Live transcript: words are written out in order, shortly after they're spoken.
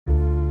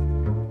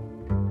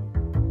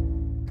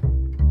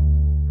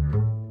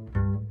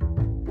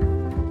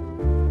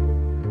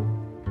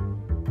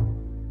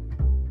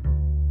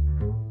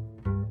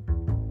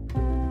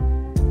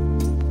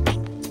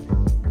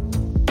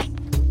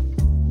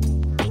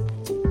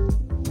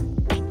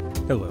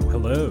Hello,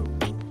 hello.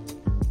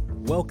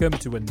 Welcome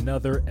to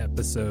another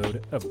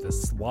episode of the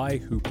Sly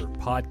Hooper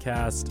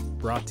podcast,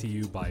 brought to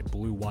you by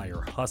Blue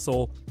Wire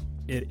Hustle.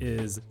 It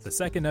is the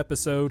second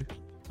episode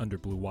under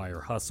Blue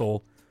Wire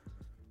Hustle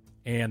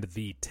and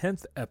the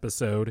 10th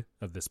episode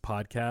of this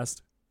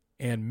podcast,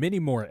 and many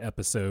more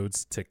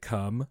episodes to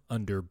come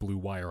under Blue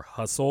Wire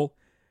Hustle.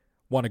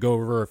 Want to go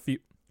over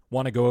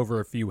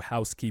a few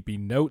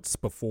housekeeping notes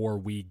before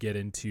we get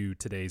into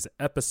today's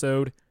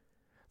episode.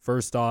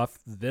 First off,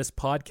 this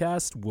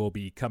podcast will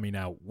be coming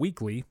out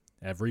weekly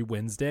every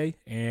Wednesday,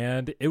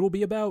 and it will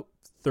be about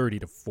 30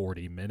 to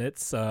 40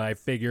 minutes. I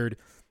figured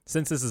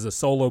since this is a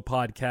solo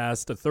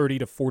podcast, a 30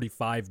 to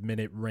 45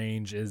 minute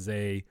range is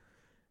a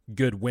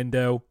good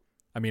window.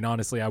 I mean,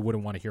 honestly, I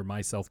wouldn't want to hear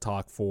myself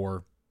talk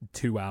for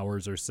 2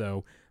 hours or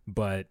so,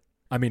 but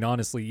I mean,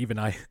 honestly, even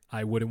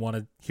I wouldn't want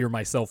to hear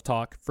myself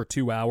talk for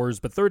 2 hours,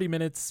 but 30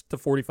 minutes to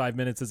 45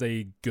 minutes is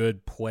a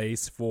good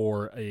place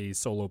for a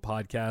solo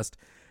podcast.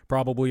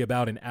 Probably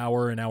about an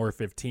hour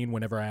 15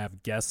 whenever I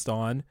have guests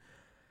on.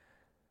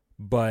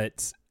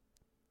 But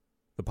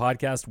the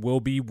podcast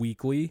will be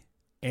weekly.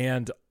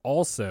 And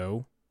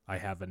also, I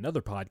have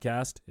another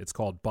podcast. It's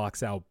called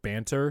Box Out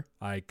Banter.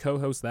 I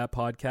co-host that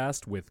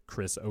podcast with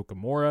Chris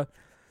Okamura.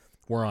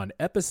 We're on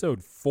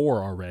episode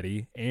 4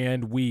 already,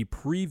 and we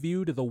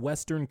previewed the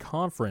Western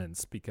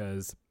Conference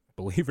because,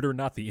 believe it or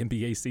not, the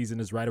NBA season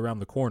is right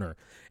around the corner.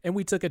 And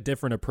we took a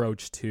different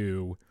approach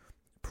to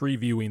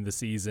previewing the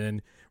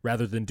season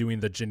rather than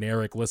doing the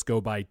generic let's go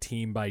by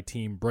team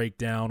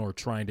breakdown or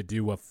trying to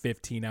do a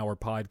 15-hour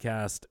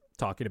podcast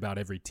talking about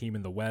every team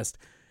in the West.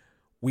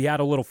 We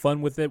had a little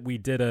fun with it. We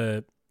did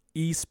a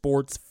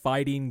esports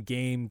fighting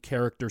game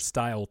character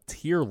style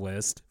tier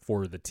list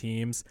for the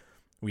teams.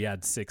 We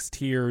had 6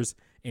 tiers,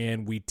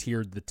 and we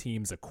tiered the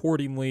teams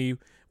accordingly,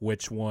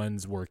 which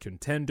ones were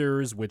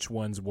contenders, which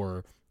ones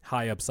were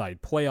high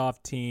upside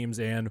playoff teams,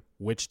 and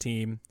which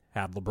team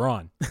had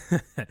LeBron.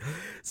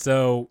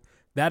 So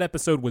that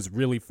episode was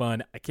really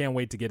fun. I can't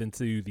wait to get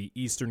into the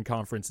Eastern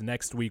Conference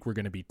next week. We're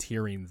going to be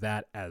tiering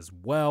that as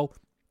well.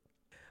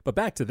 But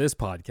back to this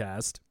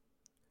podcast,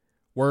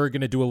 we're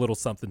going to do a little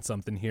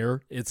something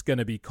here. It's going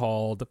to be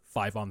called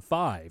 5 on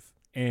 5.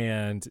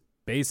 And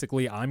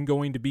basically, I'm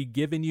going to be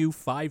giving you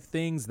 5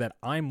 things that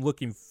I'm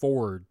looking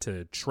forward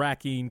to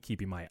tracking,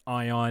 keeping my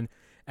eye on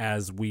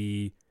as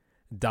we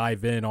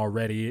dive in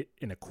already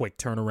in a quick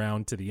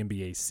turnaround to the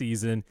NBA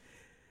season.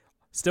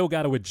 Still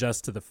got to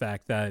adjust to the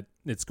fact that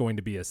it's going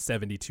to be a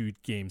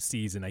 72-game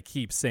season. I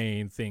keep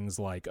saying things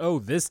like, oh,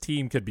 this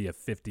team could be a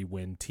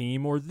 50-win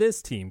team, or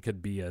this team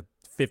could be a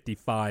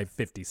 55,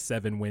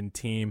 57-win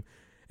team.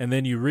 And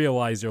then you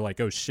realize you're like,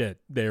 oh,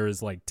 shit, there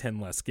is like 10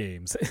 less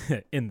games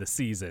in the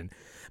season.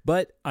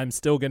 But I'm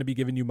still going to be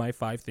giving you my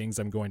 5 things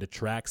I'm going to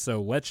track,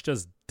 so let's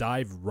just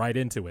dive right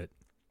into it.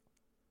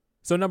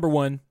 So number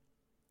 1,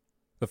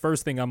 the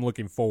first thing I'm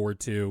looking forward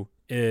to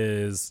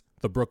is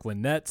the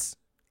Brooklyn Nets.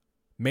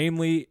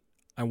 Mainly,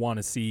 I want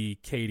to see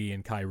KD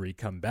and Kyrie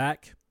come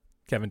back.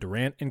 Kevin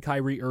Durant and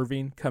Kyrie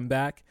Irving come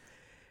back.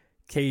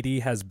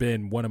 KD has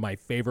been one of my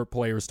favorite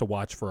players to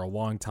watch for a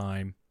long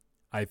time.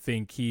 I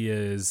think he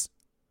is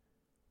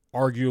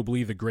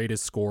arguably the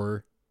greatest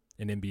scorer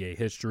in NBA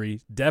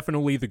history.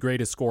 Definitely the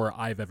greatest scorer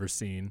I've ever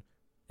seen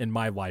in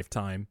my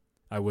lifetime.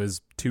 I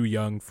was too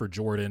young for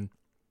Jordan.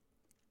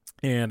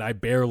 And I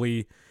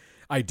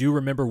do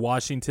remember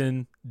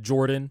Washington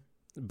Jordan,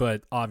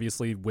 but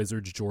obviously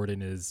Wizards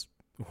Jordan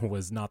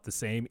was not the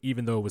same,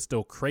 even though it was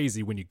still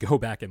crazy when you go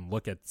back and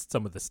look at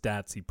some of the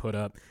stats he put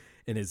up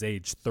in his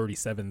age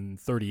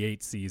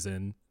 37-38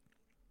 season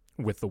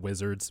with the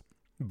Wizards.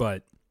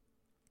 But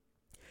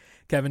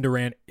Kevin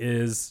Durant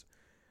is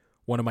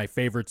one of my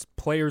favorite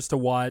players to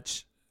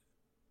watch,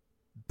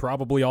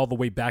 probably all the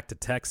way back to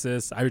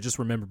Texas. I just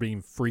remember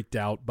being freaked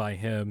out by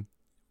him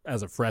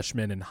as a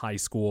freshman in high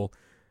school,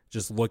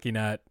 just looking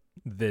at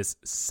this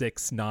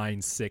 6'9",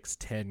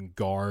 6'10"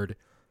 guard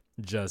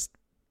just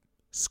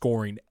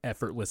scoring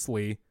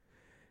effortlessly.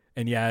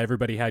 And yeah,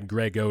 everybody had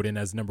Greg Oden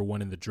as number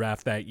 1 in the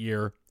draft that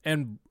year,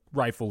 and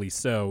rightfully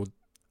so.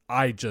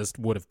 I just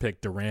would have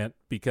picked Durant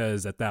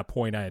because at that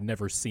point I had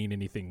never seen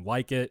anything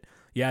like it.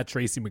 Yeah,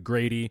 Tracy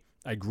McGrady,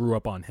 I grew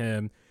up on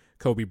him.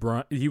 Kobe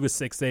Bryant, he was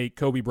 6'8".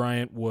 Kobe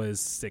Bryant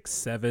was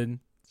 6'7",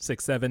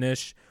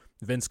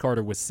 Vince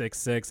Carter was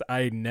 6'6".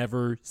 I had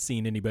never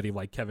seen anybody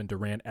like Kevin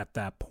Durant at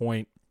that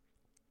point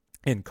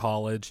in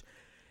college,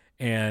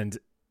 and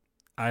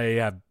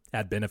I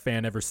had been a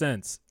fan ever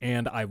since.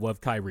 And I love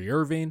Kyrie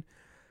Irving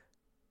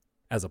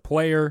as a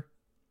player.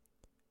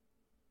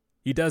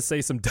 He does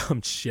say some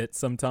dumb shit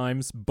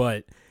sometimes,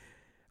 but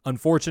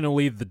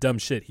unfortunately the dumb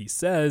shit he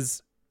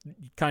says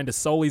kind of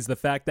sullies the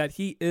fact that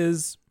he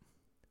is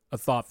a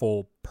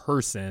thoughtful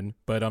person,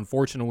 but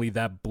unfortunately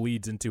that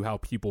bleeds into how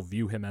people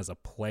view him as a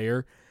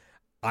player.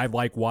 I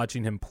like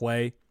watching him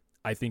play.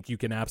 I think you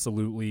can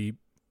absolutely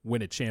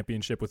win a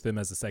championship with him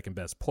as the second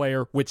best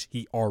player, which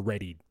he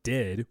already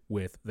did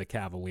with the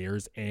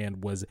Cavaliers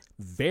and was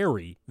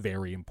very,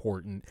 very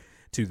important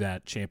to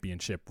that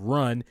championship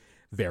run,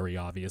 very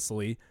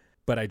obviously.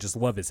 but I just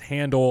love his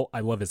handle.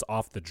 I love his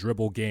off the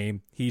dribble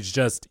game. He's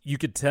just, you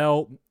could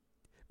tell,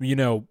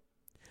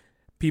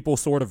 people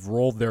sort of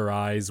rolled their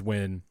eyes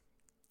when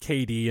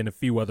KD and a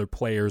few other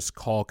players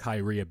call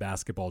Kyrie a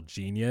basketball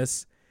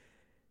genius,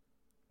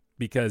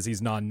 because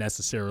he's not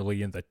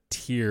necessarily in the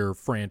tier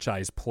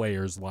franchise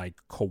players like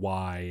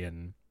Kawhi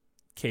and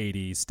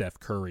KD, Steph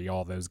Curry,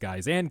 all those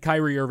guys. And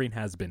Kyrie Irving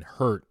has been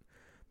hurt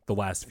the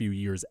last few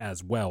years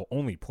as well.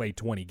 Only played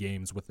 20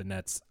 games with the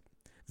Nets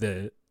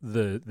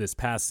this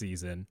past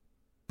season,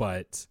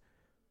 but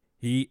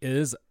he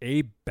is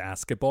a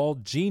basketball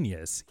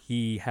genius.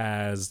 He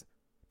has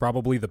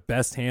probably the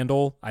best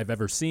handle I've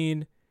ever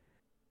seen.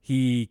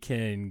 He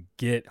can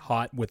get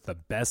hot with the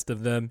best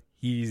of them.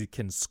 He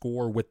can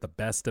score with the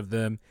best of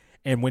them.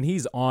 And when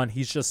he's on,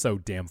 he's just so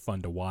damn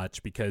fun to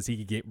watch, because he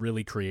can get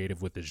really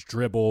creative with his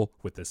dribble,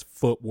 with his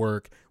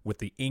footwork, with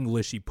the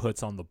English he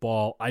puts on the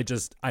ball.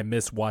 I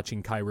miss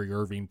watching Kyrie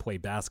Irving play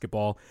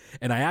basketball.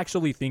 And I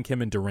actually think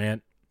him and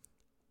Durant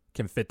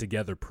can fit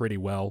together pretty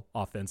well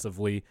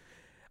offensively.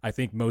 I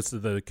think most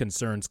of the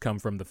concerns come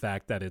from the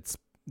fact that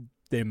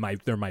there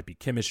might be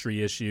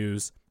chemistry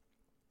issues,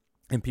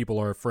 and people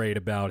are afraid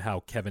about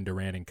how Kevin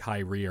Durant and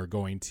Kyrie are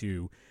going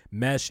to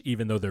mesh,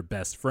 even though they're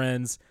best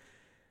friends.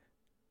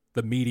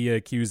 The media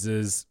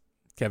accuses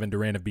Kevin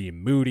Durant of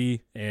being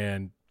moody,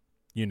 and,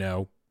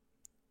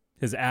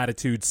 his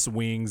attitude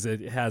swings.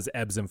 It has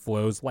ebbs and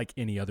flows like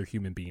any other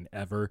human being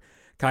ever.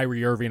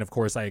 Kyrie Irving, of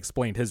course, I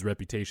explained his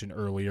reputation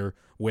earlier,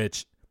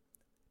 which,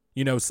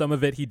 some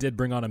of it he did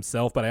bring on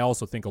himself, but I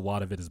also think a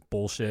lot of it is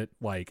bullshit.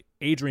 Like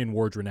Adrian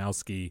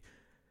Wojnarowski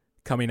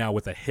coming out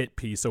with a hit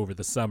piece over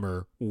the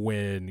summer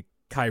when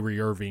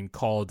Kyrie Irving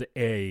called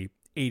a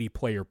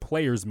 80-player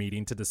players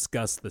meeting to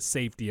discuss the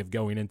safety of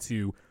going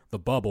into the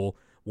bubble.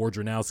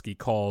 Wojnarowski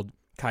called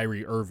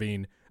Kyrie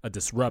Irving a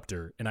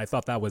disruptor, and I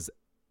thought that was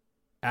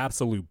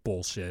absolute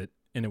bullshit,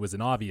 and it was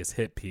an obvious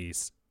hit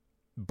piece.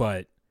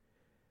 But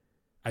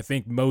I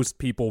think most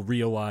people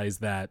realize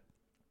that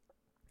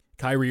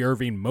Kyrie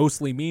Irving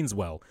mostly means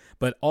well,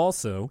 but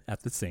also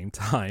at the same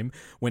time,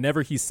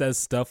 whenever he says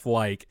stuff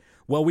like,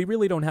 well, we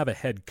really don't have a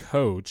head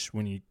coach,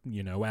 when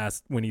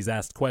he's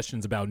asked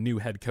questions about new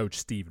head coach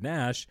Steve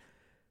Nash,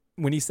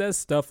 when he says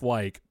stuff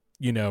like,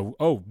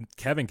 oh,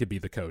 Kevin could be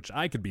the coach,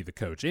 I could be the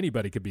coach,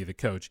 anybody could be the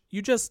coach,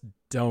 you just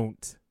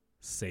don't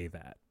say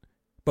that.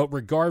 But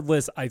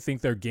regardless, I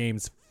think their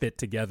games fit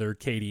together,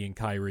 KD and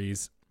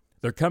Kyrie's.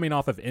 They're coming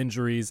off of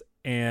injuries,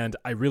 and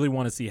I really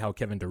want to see how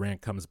Kevin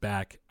Durant comes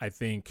back. I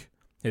think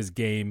his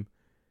game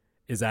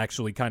is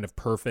actually kind of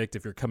perfect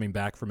if you're coming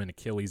back from an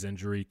Achilles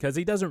injury, because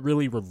he doesn't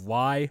really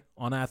rely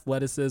on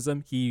athleticism.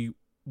 He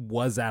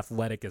was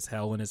athletic as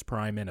hell in his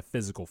prime and a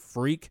physical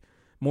freak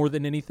more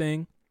than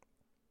anything,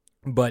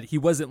 but he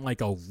wasn't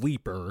like a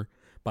leaper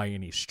by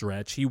any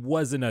stretch. He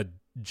wasn't a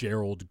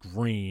Gerald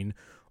Green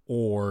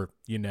or,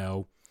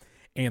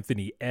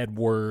 Anthony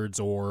Edwards,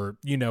 or,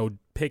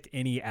 pick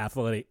any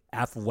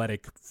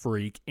athletic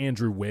freak,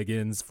 Andrew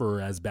Wiggins,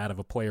 for as bad of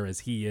a player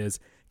as he is.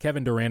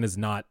 Kevin Durant is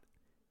not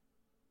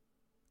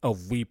a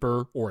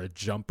leaper or a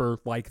jumper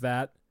like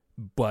that,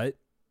 but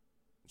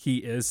he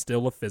is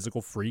still a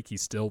physical freak.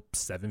 He's still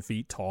 7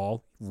 feet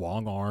tall,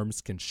 long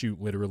arms, can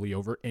shoot literally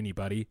over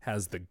anybody,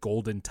 has the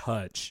golden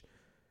touch.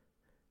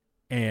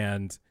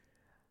 And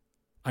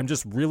I'm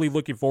just really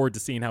looking forward to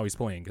seeing how he's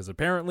playing, because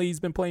apparently he's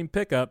been playing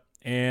pickup,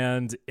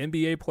 and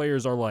NBA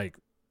players are like,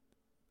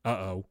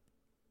 uh-oh.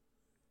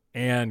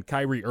 And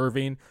Kyrie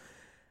Irving,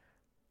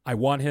 I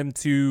want him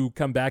to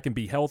come back and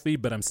be healthy,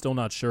 but I'm still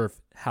not sure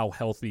how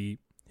healthy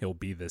he'll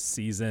be this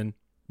season.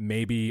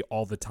 Maybe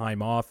all the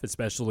time off,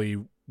 especially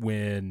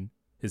when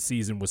his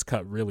season was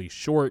cut really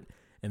short,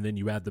 and then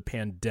you add the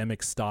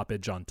pandemic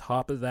stoppage on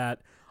top of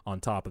that,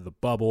 on top of the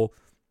bubble.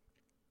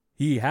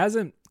 He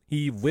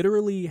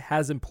literally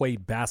hasn't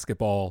played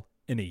basketball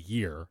in a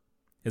year.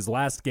 His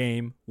last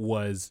game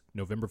was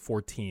November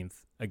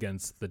 14th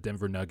against the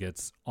Denver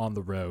Nuggets on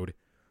the road.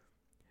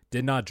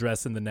 Did not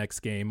dress in the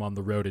next game on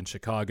the road in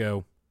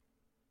Chicago.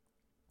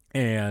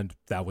 And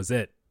that was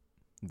it.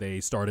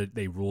 They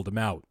ruled him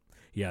out.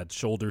 He had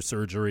shoulder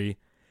surgery.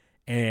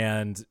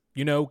 And,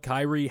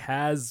 Kyrie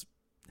has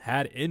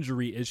had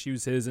injury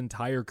issues his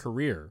entire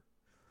career.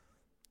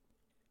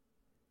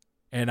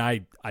 And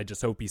I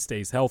just hope he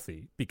stays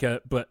healthy,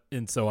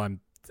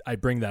 I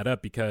bring that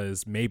up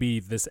because maybe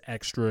this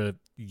extra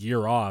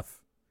year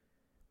off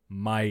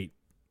might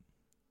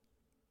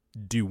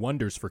do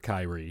wonders for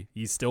Kyrie.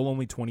 He's still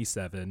only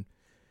 27.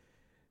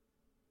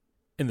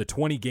 In the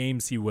 20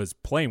 games he was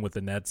playing with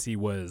the Nets, he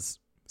was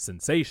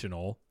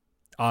sensational.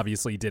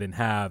 Obviously didn't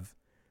have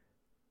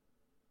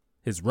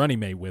his running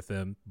mate with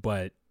him,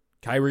 but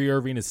Kyrie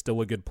Irving is still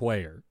a good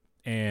player.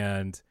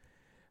 And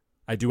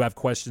I do have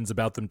questions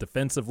about them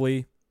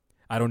defensively.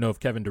 I don't know if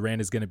Kevin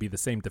Durant is going to be the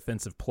same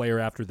defensive player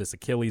after this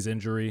Achilles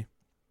injury,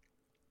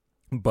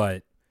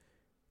 but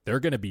they're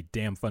going to be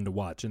damn fun to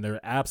watch, and they're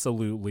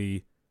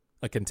absolutely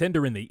a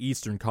contender in the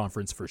Eastern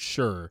Conference for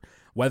sure.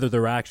 Whether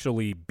they'll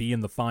actually be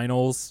in the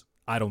finals,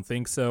 I don't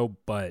think so,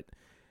 but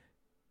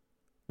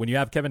when you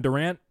have Kevin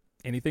Durant,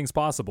 anything's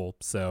possible.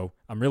 So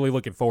I'm really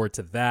looking forward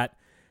to that.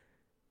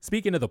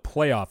 Speaking of the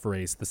playoff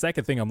race, the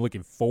second thing I'm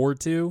looking forward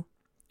to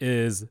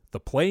is the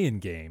play-in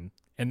game.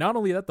 And not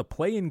only that, the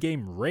play-in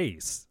game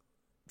race.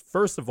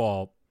 First of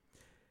all,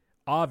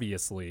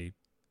 obviously,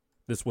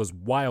 this was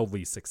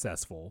wildly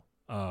successful.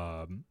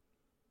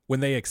 When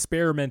they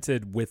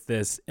experimented with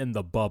this in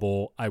the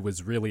bubble, I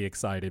was really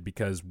excited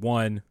because,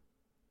 one,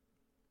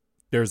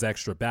 there's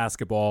extra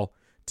basketball.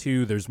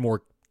 Two, there's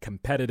more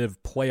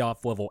competitive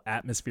playoff level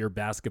atmosphere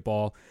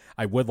basketball.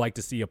 I would like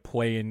to see a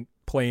play-in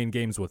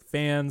games with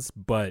fans,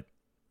 but,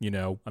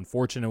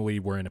 unfortunately,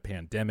 we're in a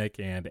pandemic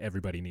and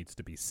everybody needs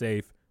to be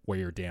safe. Wear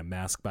your damn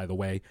mask, by the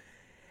way.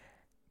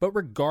 But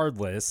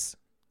regardless,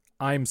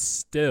 I'm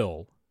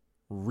still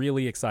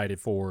really excited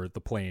for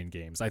the play-in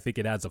games. I think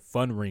it adds a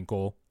fun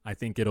wrinkle. I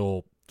think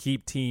it'll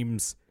keep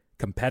teams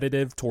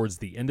competitive towards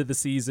the end of the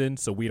season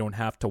so we don't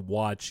have to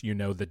watch,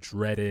 the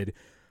dreaded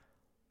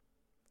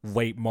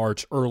late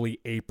March, early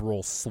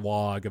April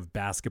slog of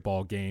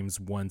basketball games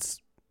once,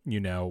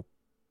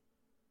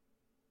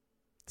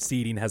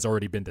 seeding has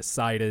already been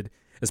decided,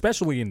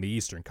 especially in the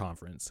Eastern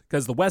Conference.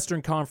 Because the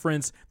Western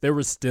Conference, there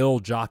was still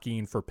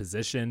jockeying for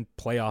position,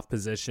 playoff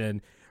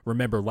position.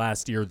 Remember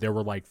last year, there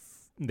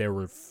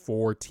were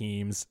 4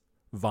 teams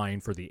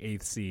vying for the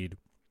 8th seed.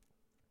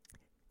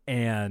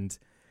 And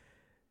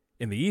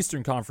in the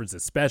Eastern Conference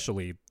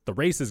especially, the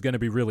race is going to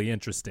be really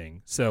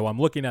interesting. So I'm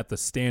looking at the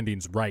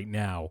standings right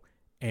now.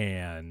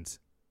 And,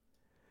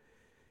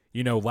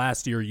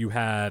 last year you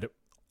had,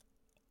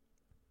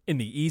 in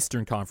the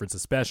Eastern Conference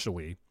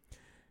especially,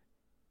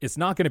 it's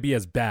not going to be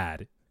as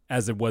bad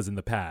as it was in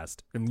the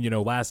past. And,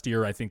 last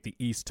year I think the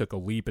East took a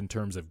leap in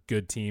terms of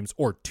good teams,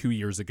 or 2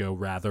 years ago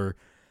rather.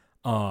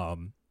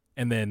 And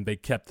then they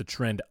kept the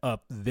trend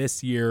up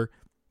this year.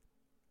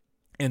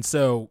 And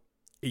so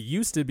it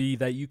used to be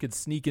that you could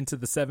sneak into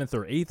the 7th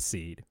or 8th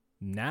seed.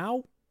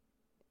 Now,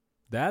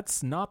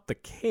 that's not the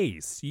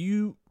case.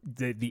 The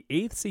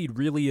 8th seed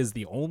really is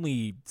the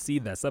only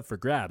seed that's up for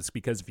grabs,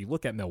 because if you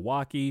look at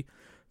Milwaukee,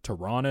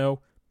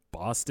 Toronto,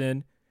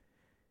 Boston,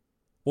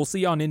 we'll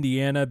see on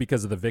Indiana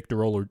because of the Victor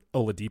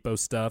Oladipo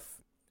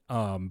stuff.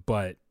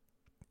 But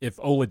if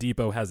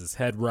Oladipo has his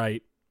head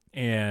right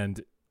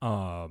and,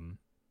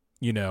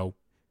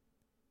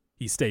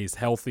 he stays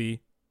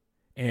healthy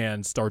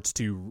and starts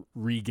to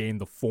regain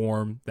the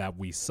form that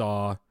we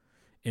saw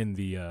in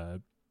the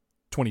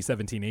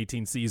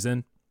 2017-18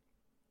 season,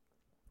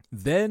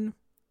 then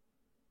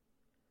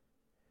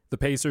the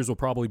Pacers will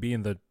probably be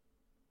in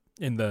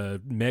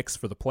the mix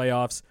for the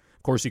playoffs.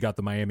 Of course, you got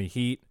the Miami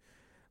Heat.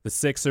 The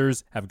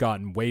Sixers have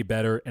gotten way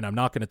better, and I'm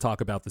not going to talk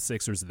about the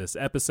Sixers this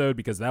episode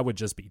because that would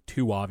just be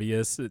too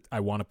obvious. I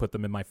want to put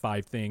them in my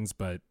 5 things,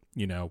 but,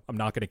 I'm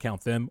not going to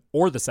count them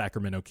or the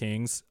Sacramento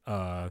Kings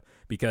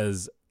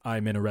because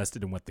I'm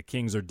interested in what the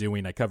Kings are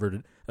doing. I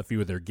covered a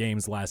few of their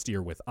games last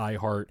year with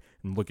iHeart.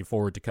 I'm looking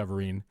forward to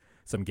covering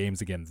some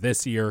games again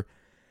this year.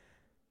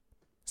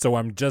 So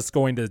I'm just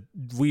going to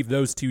leave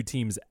those 2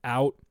 teams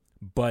out,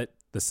 but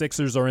the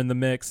Sixers are in the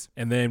mix,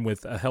 and then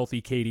with a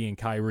healthy KD and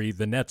Kyrie,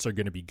 the Nets are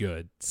going to be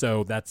good.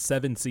 So that's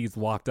 7 seeds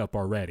locked up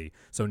already.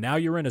 So now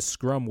you're in a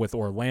scrum with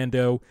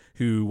Orlando,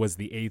 who was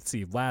the 8th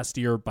seed last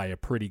year by a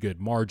pretty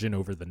good margin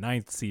over the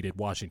 9th seeded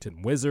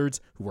Washington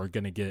Wizards, who are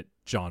going to get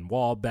John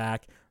Wall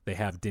back. They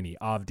have Deni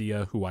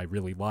Avdija, who I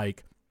really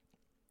like.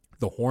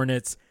 The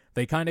Hornets,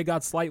 they kind of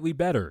got slightly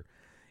better.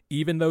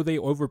 Even though they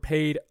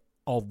overpaid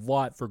a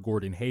lot for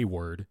Gordon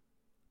Hayward,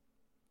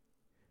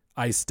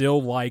 I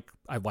like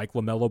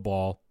LaMelo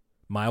Ball.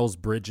 Miles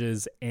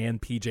Bridges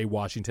and PJ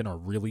Washington are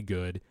really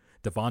good.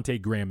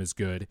 Devontae Graham is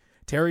good.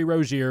 Terry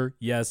Rozier,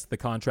 yes, the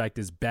contract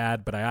is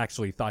bad, but I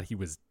actually thought he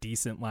was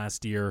decent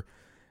last year.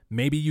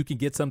 Maybe you can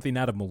get something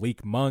out of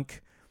Malik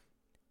Monk.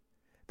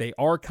 They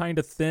are kind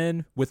of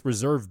thin with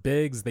reserve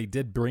bigs. They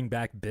did bring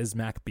back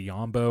Bismack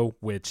Biyombo,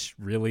 which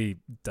really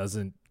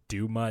doesn't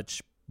do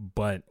much,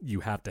 but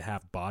you have to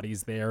have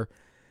bodies there.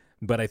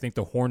 But I think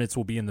the Hornets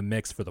will be in the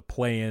mix for the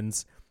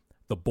play-ins.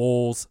 The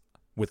Bulls,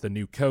 with the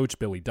new coach,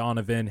 Billy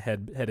Donovan,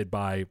 headed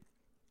by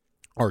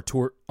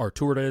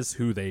Arturas,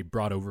 who they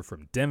brought over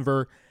from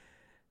Denver.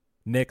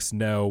 Knicks,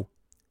 no.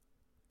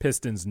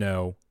 Pistons,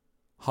 no.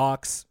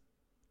 Hawks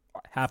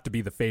have to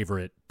be the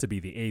favorite to be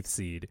the 8th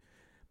seed.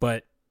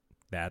 But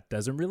that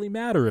doesn't really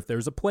matter if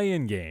there's a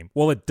play-in game.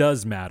 Well, it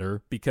does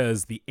matter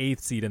because the 8th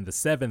seed and the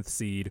 7th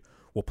seed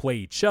will play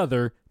each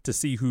other to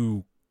see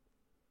who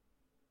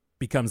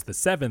becomes the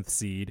 7th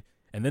seed.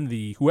 And then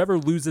whoever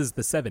loses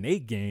the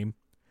 7-8 game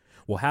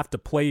will have to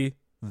play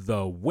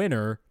the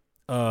winner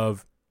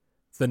of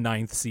the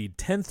 9th seed,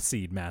 10th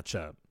seed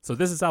matchup. So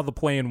this is how the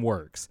play-in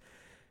works.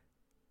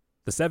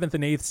 The 7th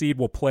and 8th seed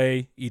will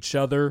play each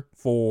other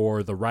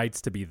for the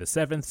rights to be the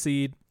 7th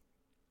seed.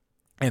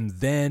 And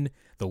then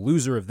the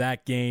loser of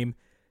that game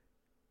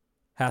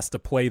has to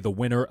play the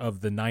winner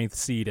of the 9th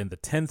seed and the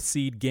 10th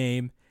seed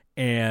game.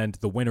 And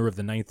the winner of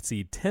the 9th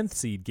seed, 10th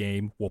seed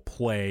game will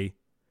play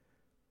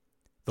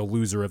the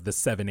loser of the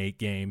 7-8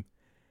 game.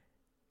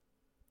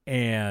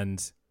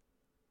 And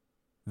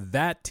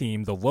that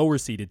team, the lower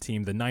seeded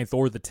team, the 9th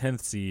or the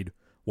 10th seed,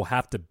 will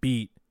have to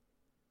beat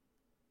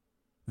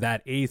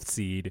that 8th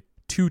seed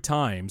 2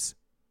 times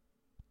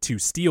to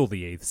steal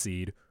the 8th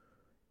seed,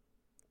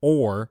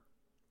 or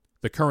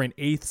the current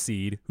 8th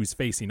seed, who's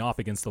facing off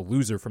against the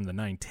loser from the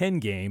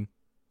 9-10 game,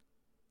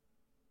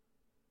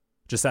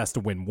 just has to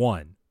win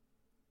 1.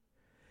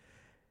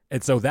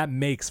 And so that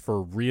makes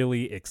for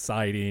really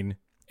exciting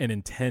and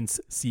intense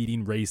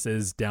seeding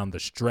races down the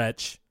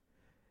stretch.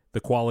 The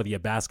quality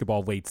of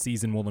basketball late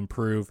season will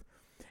improve.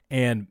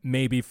 And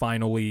maybe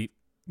finally,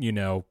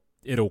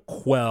 it'll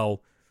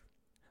quell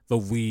the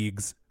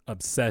league's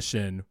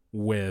obsession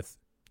with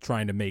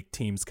trying to make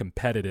teams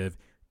competitive,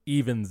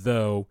 even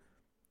though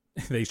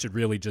they should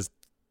really just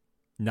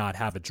not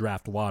have a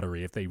draft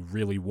lottery if they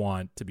really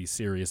want to be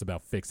serious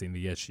about fixing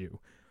the issue.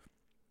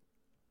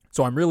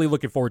 So I'm really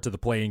looking forward to the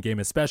play-in game,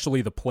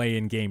 especially the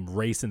play-in game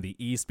race in the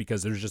East,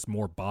 because there's just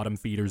more bottom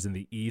feeders in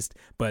the East.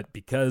 But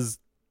because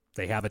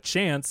they have a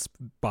chance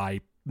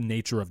by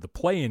nature of the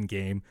play-in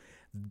game,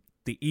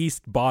 the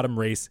East bottom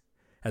race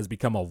has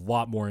become a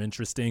lot more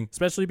interesting,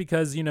 especially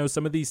because,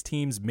 some of these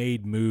teams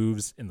made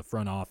moves in the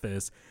front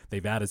office.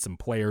 They've added some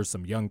players,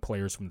 some young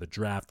players from the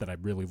draft that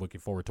I'm really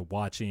looking forward to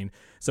watching.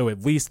 So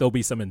at least there'll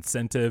be some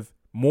incentive,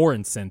 more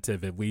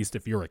incentive at least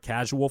if you're a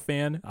casual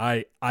fan.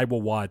 I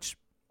will watch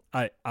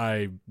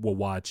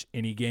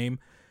any game.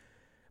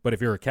 But if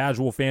you're a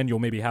casual fan, you'll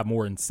maybe have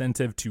more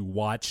incentive to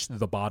watch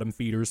the bottom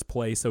feeders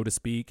play, so to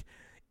speak.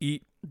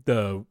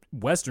 The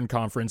Western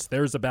Conference,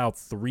 there's about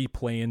 3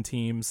 play-in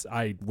teams.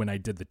 When I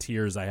did the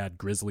tiers, I had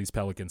Grizzlies,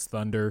 Pelicans,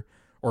 Thunder,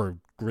 or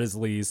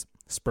Grizzlies,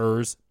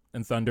 Spurs,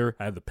 and Thunder.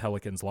 I had the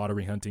Pelicans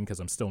lottery hunting because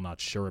I'm still not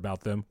sure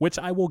about them, which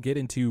I will get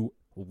into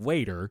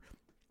later.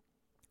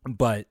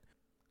 But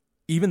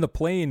even the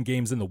play-in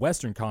games in the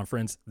Western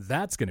Conference,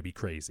 that's going to be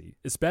crazy,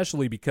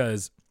 especially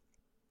because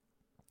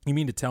you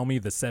mean to tell me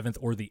the 7th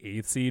or the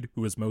 8th seed,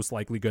 who is most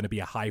likely going to be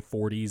a high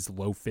 40s,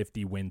 low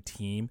 50 win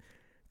team,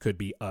 could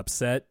be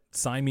upset?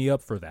 Sign me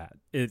up for that.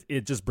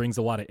 It just brings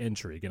a lot of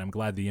intrigue, and I'm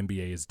glad the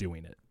NBA is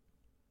doing it.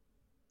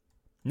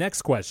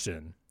 Next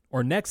question,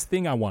 or next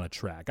thing I want to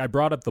track. I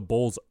brought up the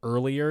Bulls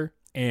earlier,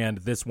 and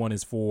this one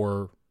is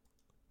for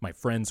my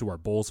friends who are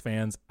Bulls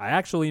fans. I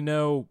actually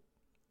know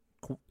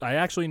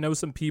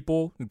some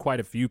people, and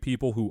quite a few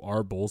people who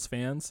are Bulls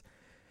fans,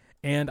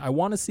 and I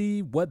want to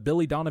see what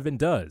Billy Donovan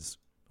does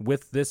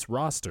with this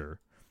roster.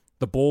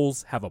 The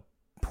Bulls have a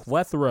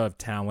plethora of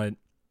talent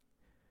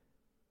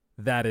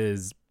that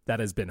has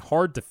been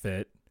hard to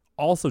fit.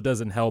 Also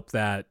doesn't help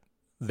that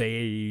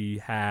they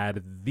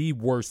had the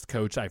worst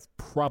coach I've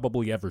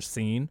probably ever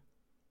seen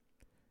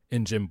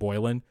in Jim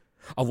Boylan.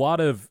 A lot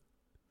of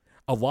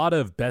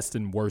best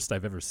and worst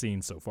I've ever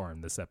seen so far in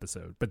this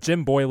episode. But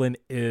Jim Boylan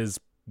is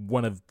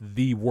one of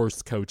the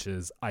worst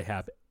coaches I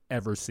have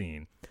ever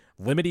seen.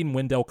 Limiting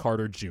Wendell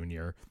Carter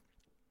Jr.,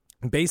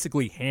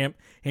 basically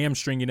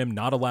hamstringing him,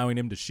 not allowing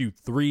him to shoot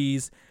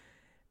threes,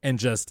 and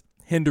just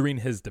hindering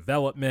his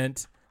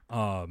development.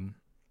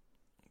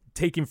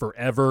 Taking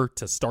forever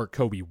to start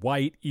Kobe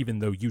White, even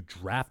though you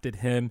drafted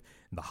him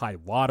in the high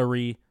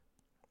lottery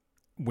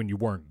when you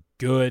weren't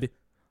good.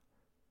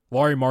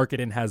 Lauri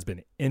Markkanen has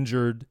been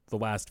injured the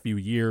last few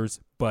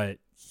years, but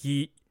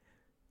he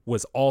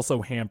was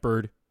also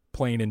hampered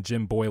playing in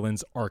Jim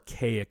Boylan's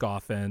archaic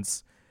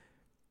offense,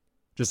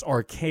 just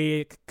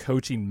archaic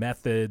coaching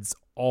methods,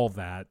 all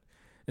that.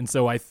 And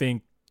so I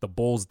think the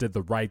Bulls did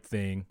the right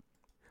thing.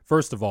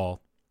 First of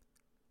all,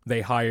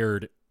 they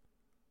hired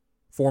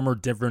former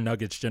Denver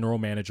Nuggets general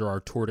manager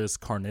Arturas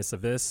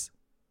Karnisovas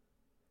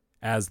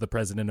as the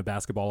president of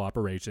basketball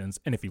operations.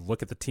 And if you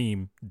look at the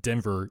team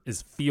Denver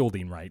is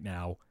fielding right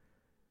now,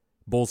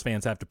 Bulls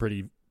fans have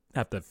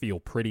to feel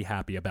pretty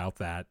happy about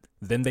that.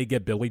 Then they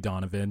get Billy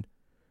Donovan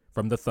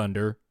from the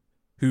Thunder,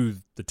 who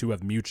the two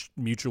have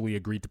mutually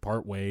agreed to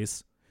part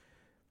ways.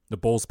 The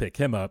Bulls pick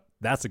him up.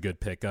 That's a good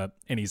pickup.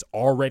 And he's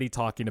already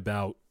talking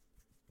about,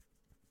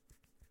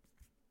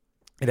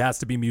 it has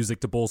to be music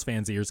to Bulls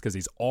fans' ears because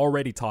he's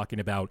already talking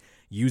about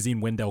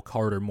using Wendell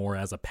Carter more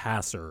as a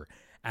passer,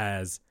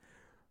 as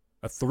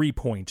a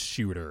three-point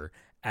shooter,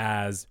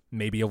 as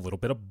maybe a little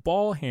bit of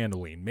ball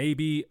handling.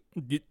 Maybe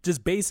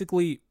just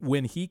basically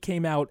when he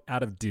came out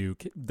of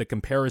Duke, the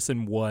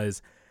comparison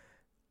was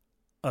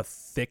a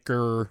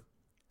thicker,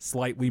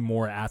 slightly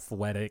more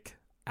athletic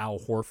Al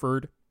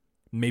Horford.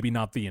 Maybe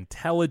not the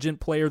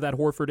intelligent player that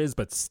Horford is,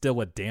 but still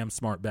a damn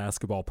smart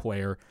basketball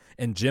player.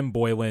 And Jim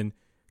Boylan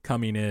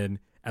coming in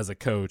as a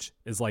coach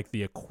is like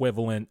the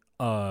equivalent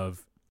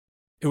of,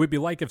 it would be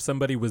like if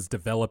somebody was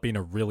developing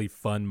a really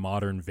fun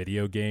modern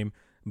video game,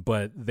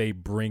 but they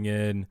bring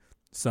in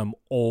some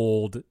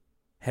old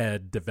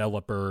head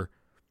developer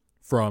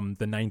from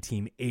the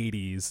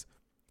 1980s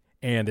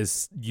and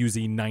is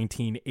using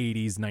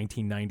 1980s,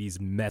 1990s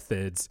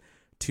methods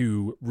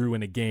to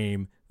ruin a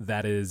game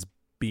that is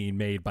being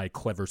made by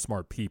clever,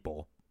 smart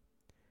people.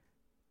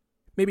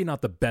 Maybe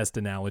not the best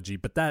analogy,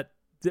 but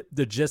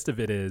the gist of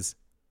it is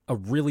a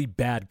really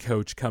bad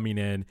coach coming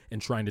in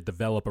and trying to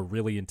develop a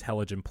really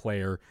intelligent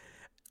player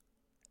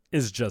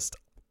is just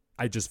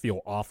I just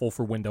feel awful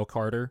for Wendell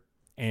Carter,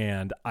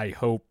 and I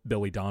hope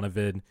Billy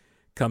Donovan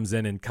comes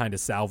in and kind of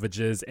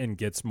salvages and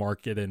gets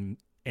Markkanen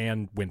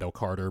and Wendell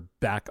Carter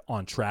back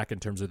on track in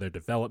terms of their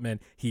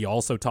development. He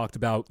also talked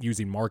about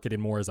using Markkanen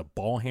more as a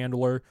ball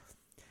handler.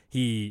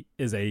 He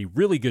is a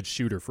really good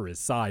shooter for his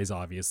size,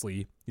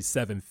 obviously. He's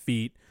 7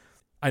 feet.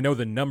 I know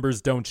the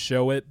numbers don't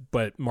show it,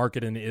 but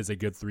Markkanen is a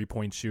good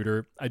three-point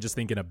shooter. I just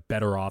think in a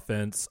better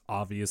offense,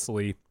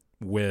 obviously,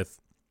 with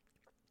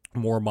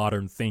more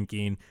modern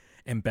thinking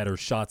and better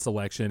shot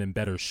selection and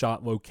better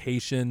shot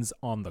locations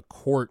on the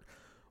court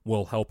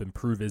will help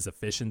improve his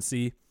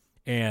efficiency.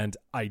 And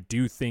I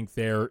do think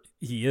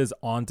he is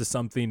onto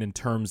something in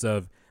terms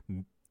of,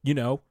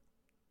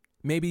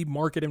 maybe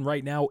Markkanen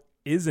right now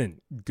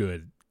isn't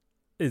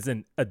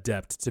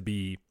adept to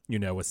be,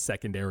 a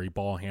secondary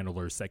ball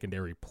handler,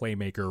 secondary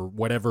playmaker,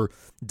 whatever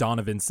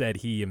Donovan said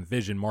he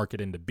envisioned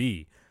Markkanen to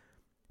be.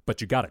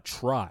 But you got to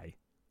try.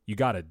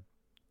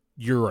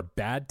 You're a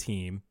bad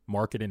team.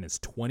 Markkanen is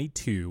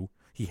 22.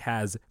 He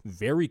has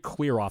very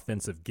clear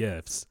offensive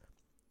gifts.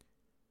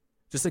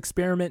 Just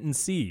experiment and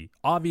see.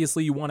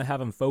 Obviously, you want to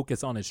have him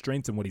focus on his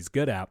strengths and what he's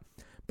good at.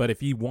 But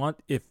if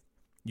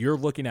you're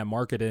looking at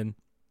Markkanen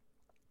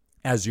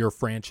as your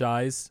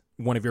franchise,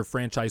 one of your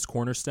franchise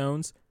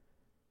cornerstones,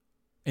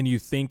 and you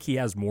think he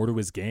has more to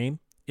his game,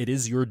 it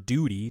is your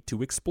duty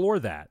to explore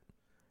that.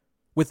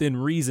 Within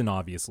reason,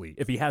 obviously.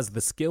 If he has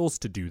the skills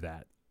to do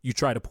that, you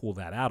try to pull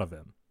that out of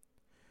him.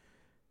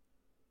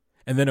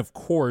 And then, of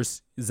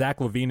course, Zach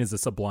LaVine is a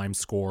sublime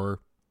scorer,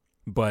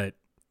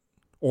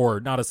 or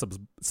not a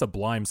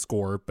sublime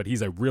scorer, but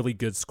he's a really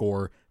good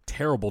scorer,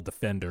 terrible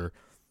defender.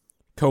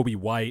 Kobe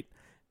White,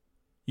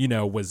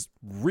 was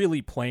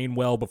really playing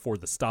well before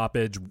the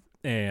stoppage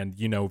and,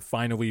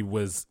 finally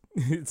was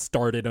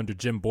started under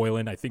Jim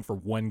Boylan, I think for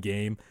one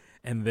game,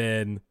 and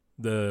then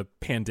the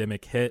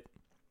pandemic hit.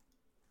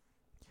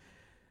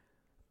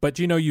 But,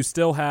 you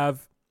still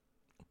have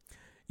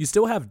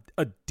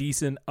a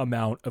decent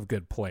amount of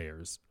good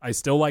players. I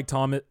still like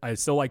Tomas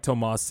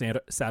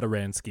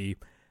Satoransky.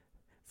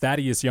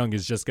 Thaddeus Young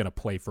is just going to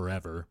play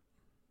forever.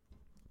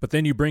 But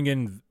then you bring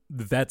in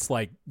vets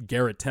like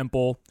Garrett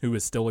Temple, who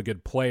is still a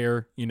good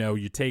player.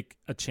 You take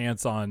a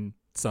chance on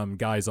some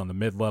guys on the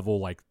mid-level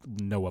like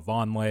Noah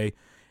Vonleh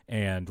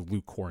and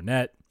Luke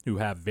Kornet, who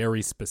have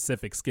very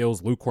specific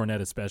skills. Luke Kornet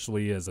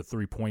especially as a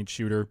three-point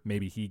shooter.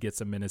 Maybe he gets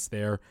some minutes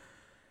there.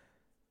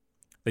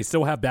 They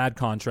still have bad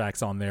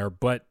contracts on there,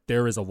 but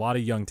there is a lot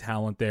of young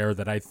talent there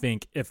that I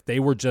think if they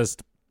were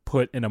just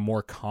put in a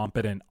more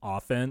competent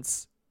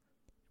offense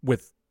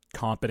with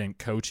competent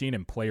coaching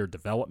and player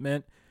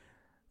development,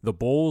 the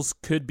Bulls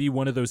could be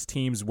one of those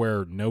teams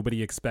where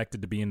nobody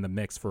expected to be in the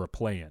mix for a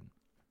play-in.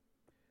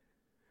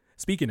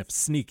 Speaking of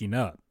sneaking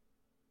up,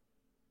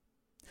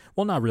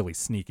 well, not really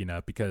sneaking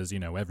up because,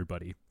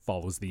 everybody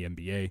follows the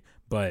NBA,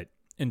 but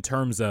in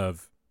terms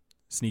of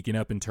sneaking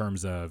up, in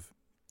terms of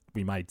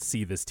we might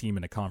see this team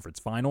in a conference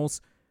finals,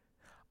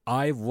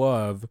 I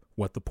love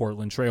what the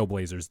Portland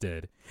Trailblazers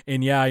did.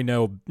 And yeah, I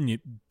know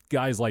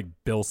guys like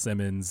Bill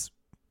Simmons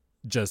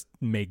just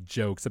make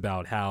jokes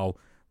about how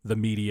the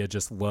media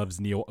just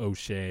loves Neil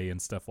O'Shea and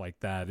stuff like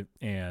that.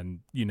 And,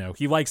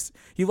 he likes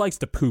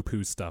to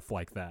poo-poo stuff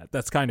like that.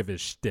 That's kind of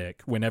his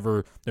shtick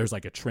whenever there's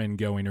like a trend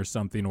going or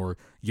something, or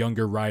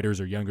younger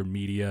writers or younger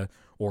media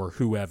or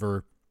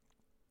whoever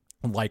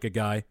like a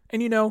guy.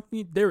 And,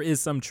 there is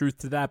some truth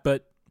to that,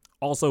 but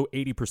also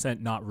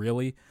 80% not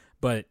really.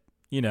 But,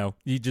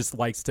 he just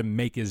likes to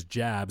make his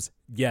jabs.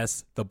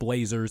 Yes, the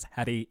Blazers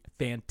had a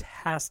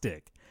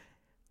fantastic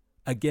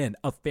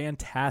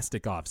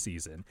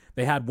offseason.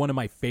 They had one of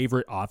my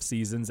favorite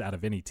offseasons out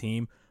of any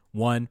team.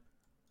 One,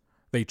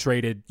 they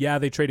traded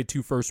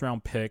 2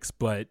 first-round picks,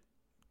 but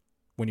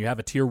when you have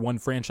a Tier 1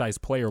 franchise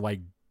player like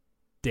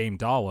Dame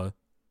Dolla,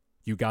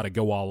 you got to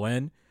go all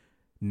in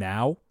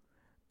now.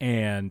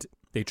 And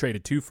they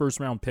traded 2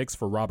 first-round picks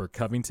for Robert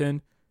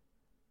Covington.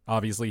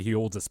 Obviously, he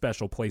holds a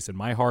special place in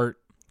my heart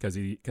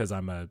because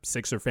I'm a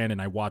Sixer fan,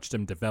 and I watched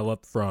him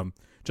develop from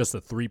just a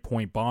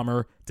three-point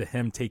bomber to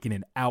him taking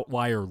an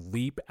outlier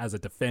leap as a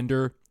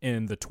defender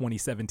in the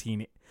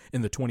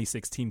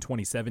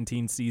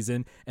 2016-2017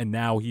 season, and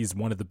now he's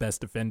one of the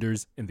best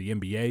defenders in the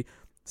NBA,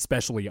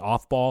 especially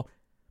off ball.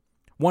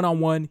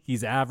 One-on-one,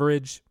 he's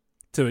average.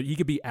 He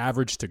could be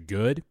average to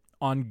good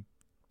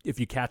if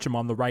you catch him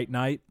on the right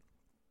night.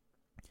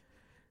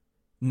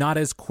 Not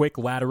as quick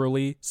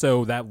laterally,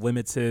 so that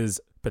limits his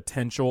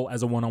potential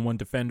as a one-on-one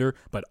defender,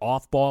 but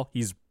off ball,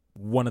 he's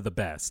one of the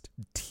best.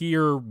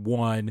 Tier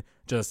 1,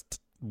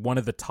 just one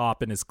of the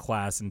top in his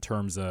class in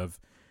terms of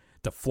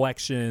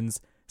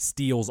deflections,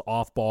 steals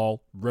off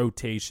ball,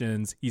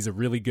 rotations. He's a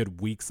really good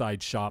weak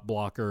side shot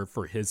blocker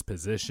for his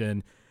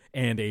position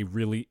and a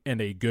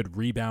good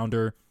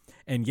rebounder.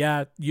 And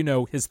yeah,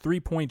 his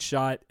 3-point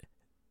shot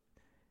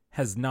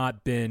has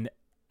not been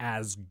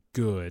as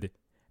good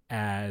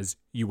as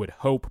you would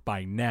hope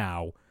by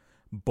now,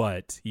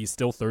 but he's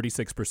still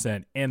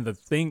 36%. And the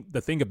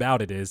thing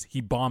about it is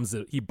he bombs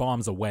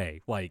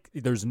away. Like,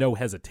 there's no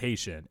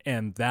hesitation.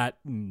 And that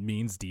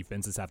means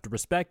defenses have to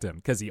respect him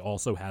because he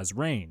also has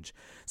range.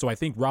 So I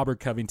think Robert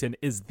Covington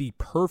is the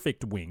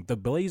perfect wing. The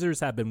Blazers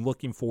have been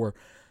looking for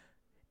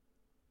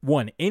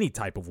any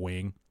type of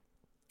wing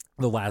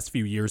the last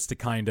few years to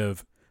kind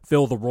of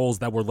fill the roles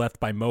that were left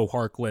by Mo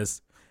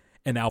Harkless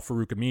and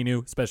Al-Farouq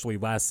Aminu, especially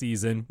last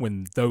season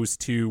when those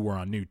two were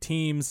on new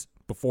teams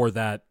before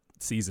last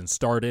season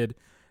started.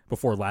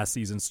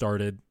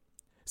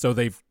 So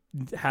they've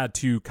had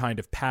to kind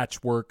of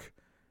patchwork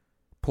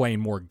playing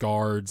more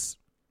guards,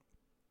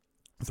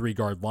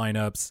 3-guard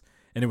lineups,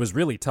 and it was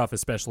really tough,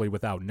 especially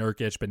without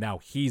Nurkic, but now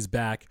he's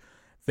back.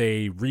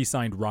 They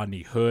re-signed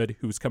Rodney Hood,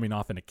 who's coming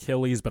off an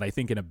Achilles, but I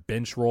think in a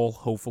bench role,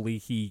 hopefully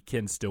he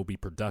can still be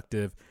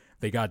productive.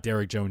 They got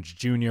Derrick Jones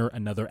Jr.,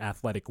 another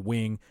athletic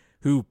wing,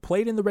 who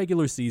played in the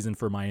regular season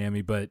for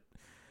Miami, but,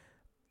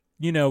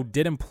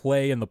 didn't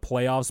play in the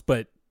playoffs.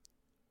 But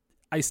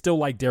I still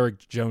like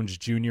Derrick Jones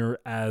Jr.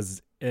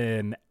 as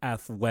an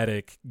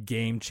athletic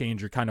game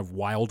changer, kind of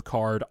wild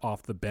card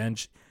off the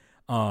bench.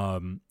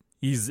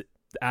 He's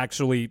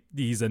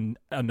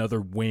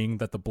another wing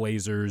that the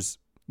Blazers,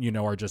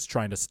 are just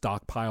trying to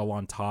stockpile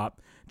on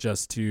top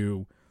just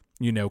to,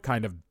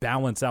 kind of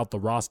balance out the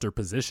roster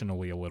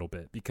positionally a little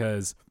bit.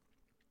 Because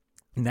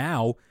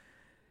now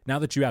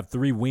that you have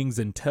 3 wings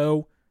in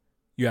tow,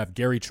 you have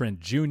Gary Trent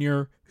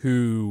Jr.,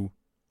 who,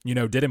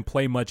 didn't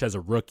play much as a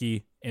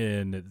rookie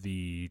in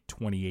the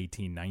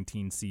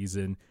 2018-19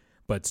 season,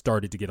 but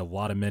started to get a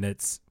lot of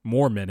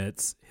more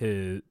minutes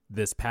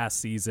this past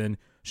season.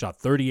 Shot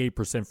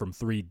 38% from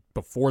 3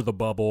 before the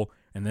bubble,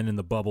 and then in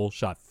the bubble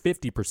shot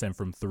 50%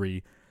 from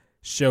 3.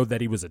 Showed that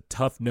he was a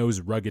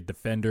tough-nosed, rugged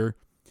defender.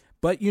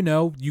 But,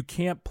 you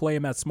can't play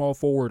him at small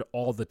forward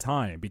all the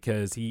time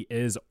because he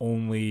is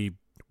only,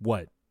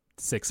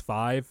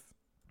 6'5"?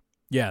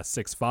 Yeah,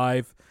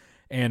 6'5",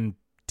 and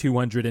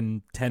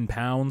 210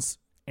 pounds.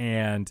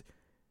 And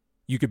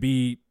you could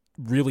be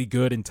really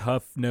good and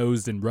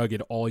tough-nosed and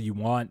rugged all you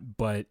want,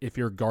 but if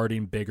you're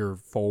guarding bigger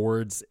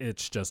forwards,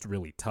 it's just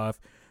really tough.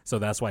 So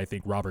that's why I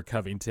think Robert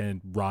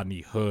Covington,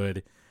 Rodney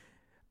Hood,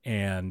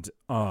 and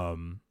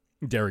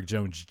Derrick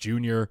Jones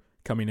Jr.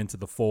 coming into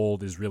the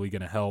fold is really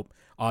going to help.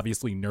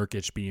 Obviously,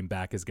 Nurkic being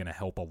back is going to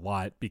help a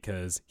lot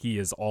because he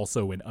is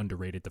also an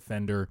underrated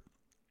defender.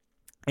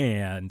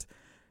 And,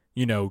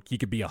 he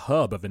could be a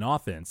hub of an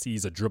offense.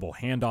 He's a dribble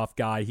handoff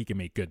guy. He can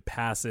make good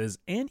passes.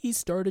 And he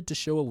started to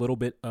show a little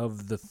bit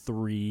of the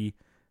 3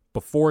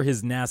 before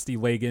his nasty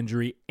leg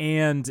injury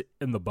and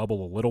in the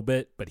bubble a little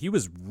bit. But he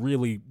was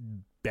really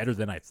better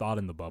than I thought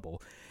in the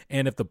bubble.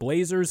 And if the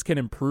Blazers can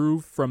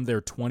improve from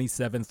their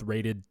 27th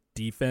rated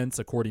defense,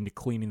 according to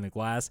Cleaning the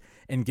Glass,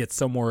 and get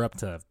somewhere up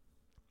to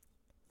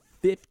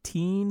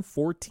 15,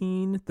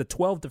 14, the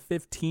 12 to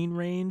 15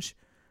 range,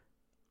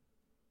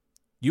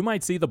 you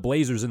might see the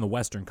Blazers in the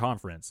Western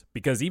Conference.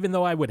 Because even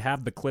though I would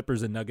have the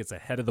Clippers and Nuggets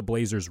ahead of the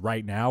Blazers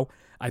right now,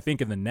 I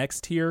think in the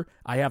next tier,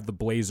 I have the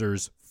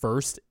Blazers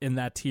first in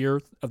that tier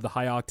of the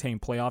high-octane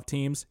playoff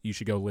teams. You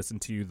should go listen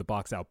to the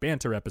Box Out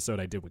Banter episode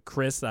I did with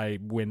Chris. I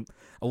went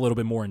a little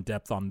bit more in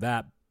depth on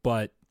that.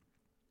 But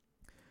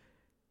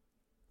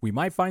we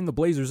might find the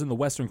Blazers in the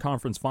Western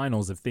Conference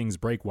Finals if things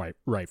break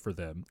right for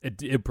them.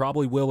 It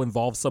probably will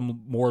involve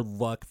some more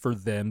luck for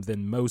them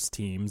than most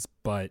teams,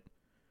 but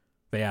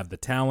they have the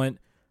talent.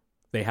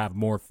 They have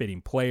more fitting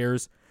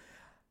players.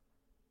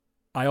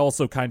 I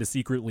also kind of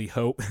secretly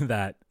hope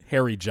that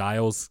Harry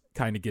Giles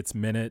kind of gets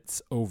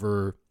minutes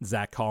over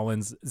Zach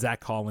Collins.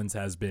 Zach Collins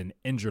has been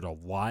injured a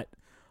lot.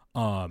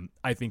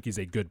 I think he's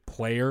a good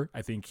player.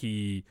 I think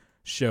he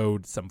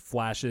showed some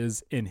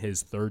flashes in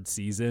his 3rd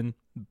season,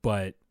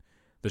 but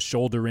the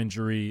shoulder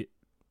injury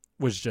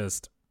was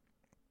just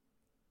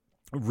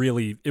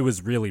really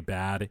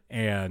bad.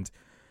 And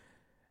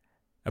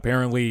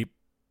apparently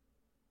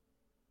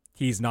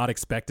he's not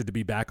expected to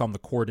be back on the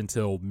court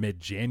until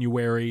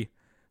mid-January.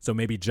 So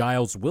maybe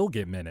Giles will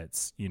get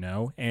minutes,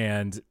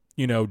 And,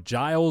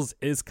 Giles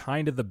is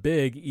kind of the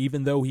big,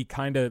 even though he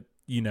kind of,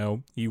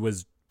 he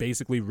was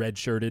basically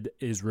redshirted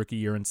his rookie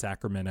year in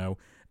Sacramento.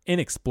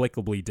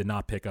 Inexplicably did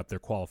not pick up their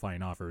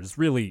qualifying offers.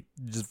 Really,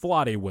 just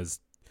Vlade was...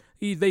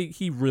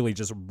 He really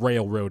just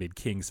railroaded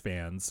Kings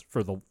fans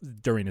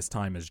during his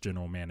time as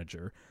general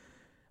manager.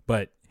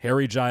 But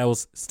Harry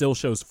Giles still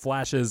shows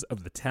flashes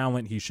of the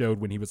talent he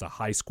showed when he was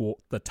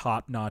the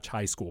top-notch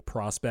high school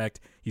prospect.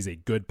 He's a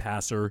good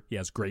passer. He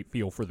has great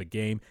feel for the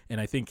game.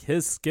 And I think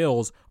his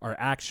skills are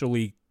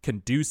actually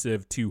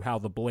conducive to how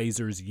the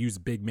Blazers use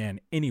big man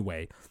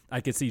anyway.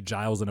 I could see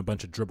Giles in a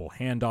bunch of dribble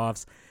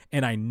handoffs.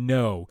 And I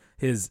know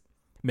his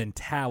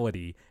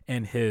mentality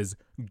and his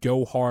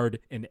go hard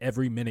in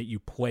every minute you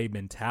play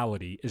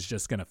mentality is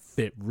just going to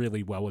fit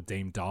really well with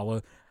Dame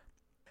Dolla.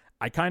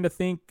 I kind of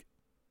think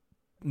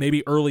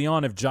maybe early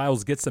on, if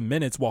Giles gets some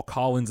minutes while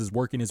Collins is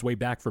working his way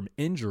back from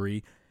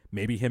injury,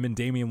 maybe him and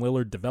Damian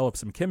Lillard develop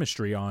some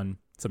chemistry on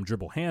some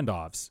dribble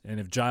handoffs. And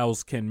if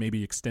Giles can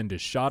maybe extend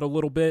his shot a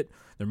little bit,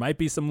 there might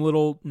be some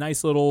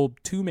nice little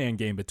two-man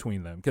game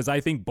between them. Because I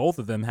think both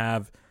of them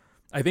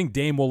I think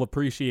Dame will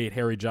appreciate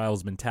Harry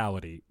Giles'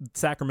 mentality.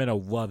 Sacramento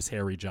loves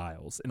Harry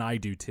Giles, and I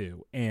do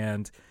too.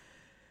 And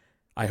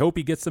I hope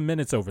he gets some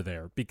minutes over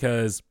there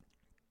because,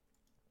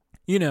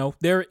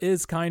 there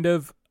is kind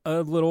of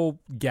a little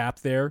gap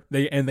there.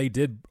 They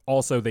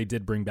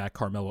did bring back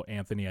Carmelo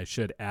Anthony, I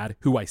should add,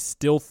 who I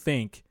still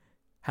think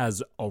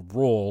has a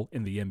role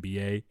in the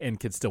NBA and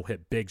can still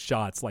hit big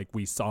shots like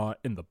we saw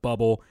in the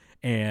bubble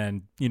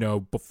and,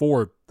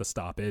 before the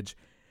stoppage.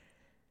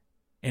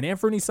 And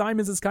Anthony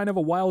Simons is kind of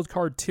a wild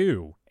card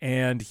too,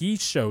 and he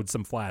showed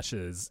some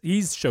flashes.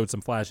 He's showed some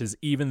flashes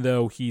even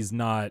though he's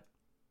not,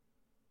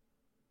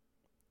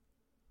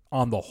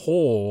 on the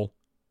whole,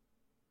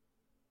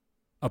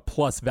 a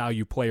plus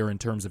value player in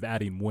terms of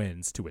adding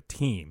wins to a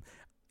team.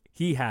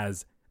 He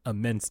has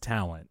immense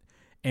talent.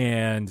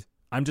 And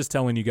I'm just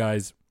telling you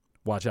guys,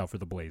 watch out for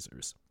the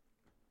Blazers.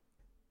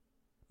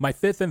 My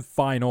fifth and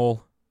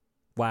final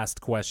last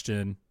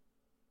question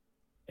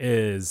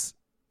is,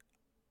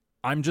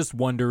 I'm just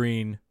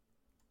wondering,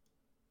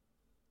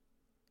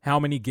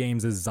 how many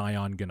games is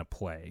Zion going to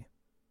play?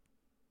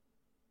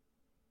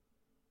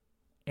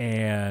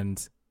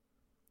 And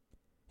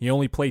he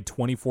only played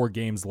 24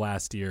 games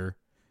last year,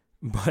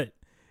 but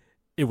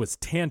it was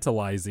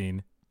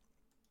tantalizing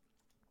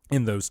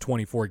in those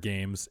 24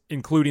 games,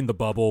 including the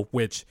bubble,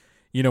 which,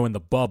 in the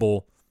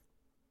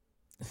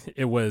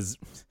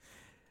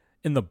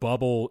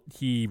bubble,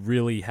 he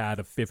really had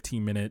a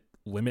 15-minute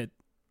limit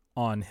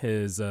on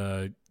his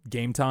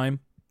game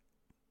time.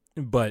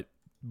 But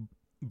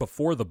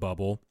before the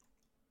bubble,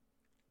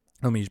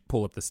 let me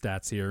pull up the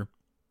stats here.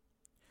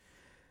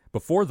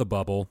 Before the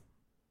bubble,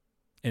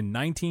 in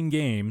 19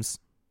 games,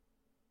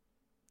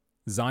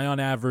 Zion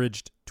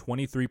averaged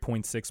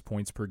 23.6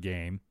 points per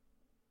game,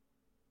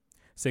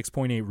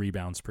 6.8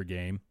 rebounds per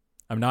game.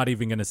 I'm not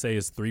even going to say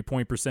his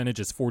three-point percentage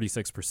is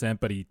 46%,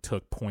 but he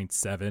took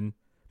 0.7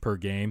 per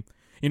game.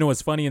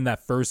 What's funny, in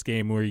that first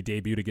game where he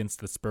debuted against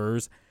the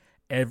Spurs,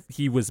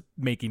 he was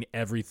making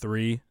every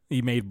three.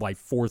 He made like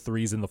 4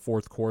 threes in the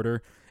fourth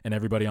quarter, and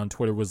everybody on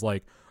Twitter was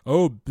like,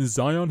 oh,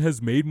 Zion has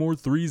made more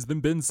threes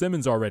than Ben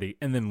Simmons already.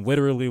 And then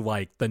literally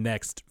like the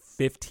next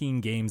 15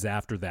 games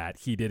after that,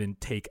 he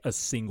didn't take a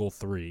single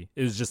three.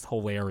 It was just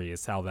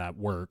hilarious how that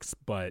works.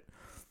 But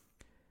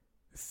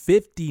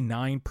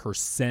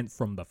 59%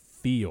 from the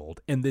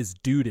field, and this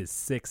dude is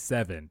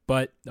 6'7".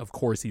 But, of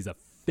course, he's a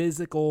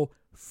physical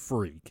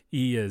freak.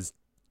 He is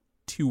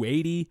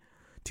 280,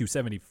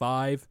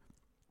 275.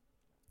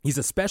 He's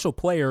a special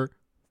player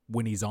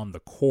when he's on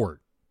the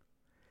court.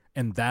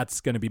 And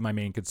that's going to be my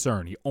main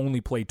concern. He only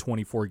played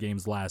 24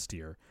 games last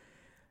year.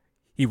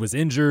 He was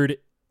injured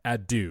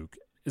at Duke.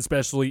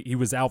 Especially, he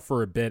was out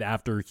for a bit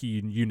after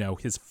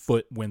his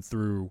foot went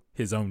through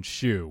his own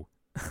shoe.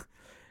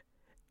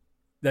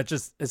 That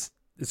just it's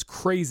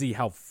crazy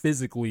how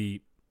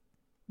physically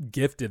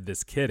gifted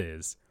this kid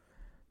is.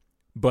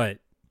 But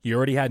he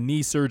already had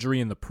knee surgery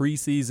in the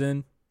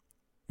preseason.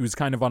 He was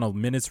kind of on a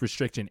minutes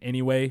restriction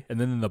anyway. And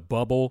then in the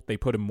bubble, they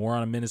put him more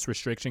on a minutes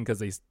restriction because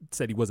they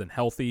said he wasn't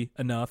healthy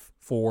enough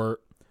for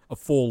a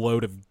full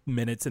load of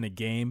minutes in a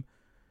game.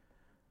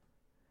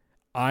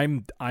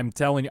 I'm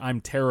telling you,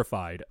 I'm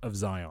terrified of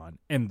Zion.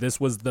 And this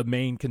was the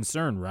main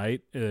concern,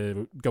 right?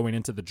 Going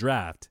into the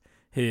draft.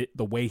 The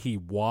way he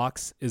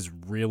walks is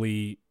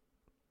really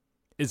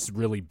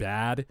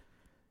bad.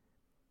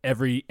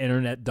 Every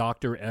internet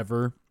doctor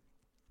ever,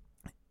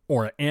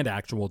 and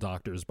actual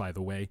doctors, by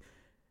the way,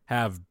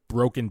 have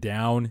broken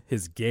down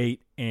his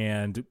gait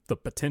and the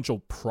potential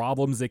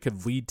problems it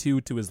could lead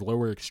to his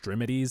lower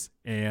extremities.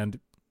 And,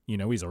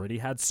 he's already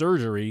had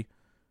surgery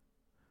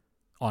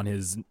on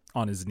his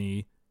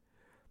knee.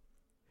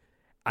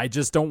 I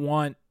just don't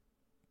want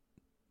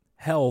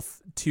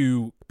health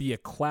to be a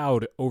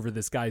cloud over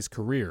this guy's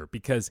career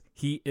because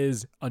he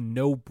is a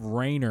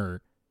no-brainer.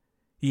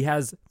 He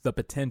has the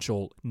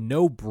potential,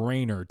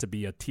 no-brainer, to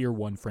be a Tier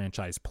 1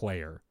 franchise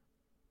player.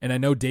 And I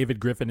know David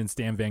Griffin and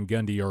Stan Van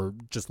Gundy are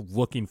just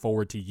looking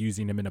forward to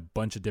using him in a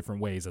bunch of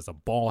different ways as a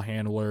ball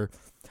handler.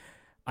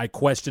 I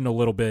question a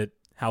little bit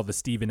how the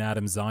Steven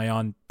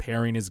Adams-Zion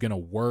pairing is going to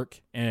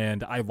work.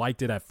 And I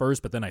liked it at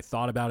first, but then I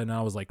thought about it and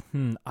I was like,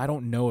 I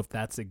don't know if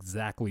that's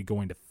exactly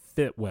going to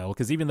fit well.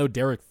 Because even though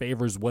Derek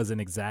Favors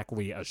wasn't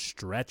exactly a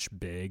stretch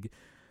big,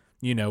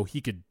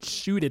 he could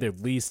shoot it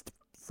at least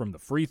from the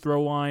free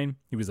throw line.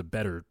 He was a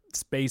better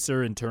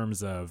spacer in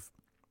terms of,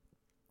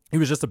 he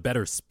was just a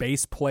better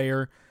space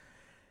player.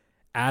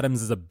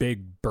 Adams is a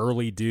big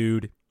burly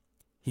dude.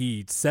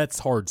 He sets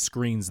hard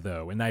screens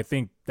though. And I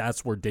think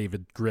that's where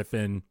David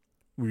Griffin,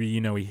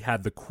 he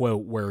had the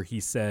quote where he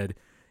said,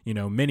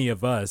 many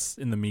of us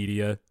in the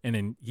media, and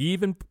then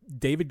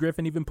David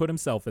Griffin even put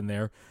himself in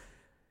there,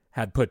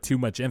 have put too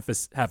much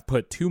emphasis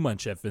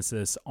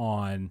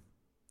on,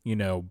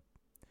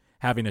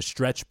 having a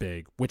stretch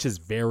big, which is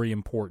very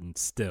important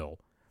still.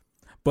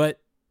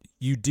 But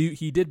he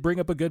did bring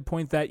up a good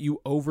point that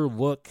you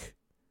overlook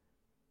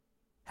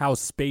how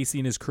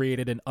spacing is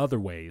created in other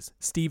ways.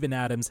 Steven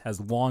Adams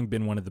has long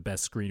been one of the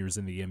best screeners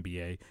in the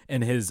NBA,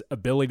 and his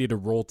ability to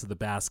roll to the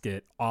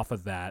basket off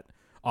of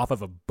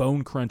a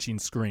bone-crunching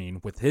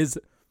screen with his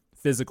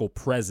physical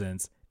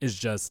presence is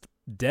just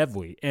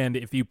deadly. And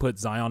if you put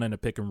Zion in a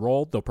pick and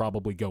roll, they'll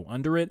probably go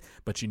under it.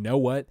 But you know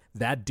what?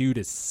 That dude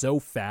is so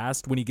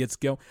fast when he gets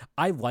going.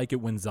 I love it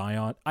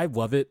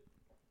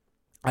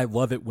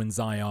when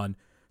Zion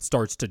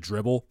starts to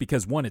dribble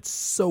because, one, it's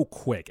so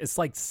quick. It's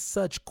like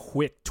such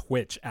quick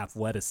twitch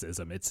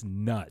athleticism. It's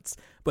nuts.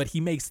 But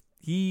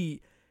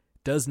he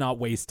does not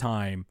waste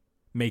time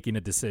making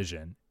a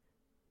decision.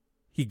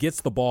 He gets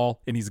the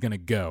ball and he's going to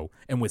go.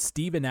 And with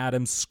Steven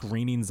Adams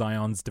screening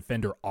Zion's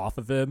defender off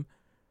of him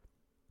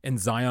and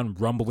Zion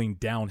rumbling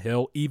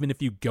downhill, even if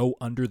you go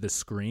under the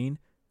screen,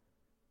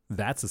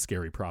 that's a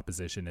scary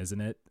proposition, isn't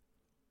it?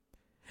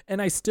 And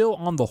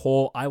on the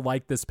whole, I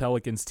like this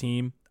Pelicans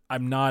team.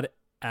 I'm not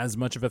as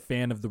much of a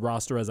fan of the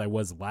roster as I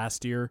was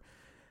last year.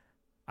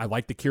 I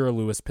like the Kira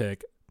Lewis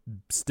pick.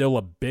 Still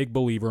a big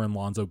believer in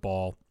Lonzo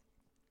Ball.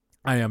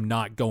 I am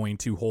not going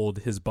to hold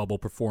his bubble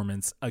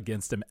performance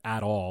against him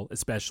at all,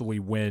 especially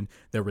when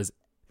there was,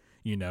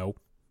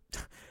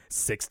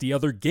 60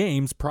 other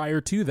games prior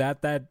to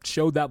that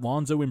showed that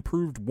Lonzo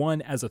improved,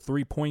 one, as a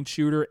three-point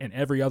shooter and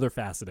every other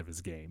facet of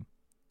his game.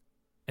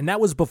 And that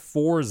was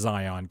before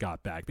Zion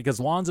got back, because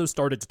Lonzo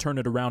started to turn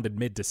it around in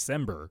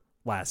mid-December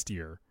last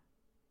year.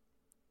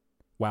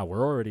 Wow,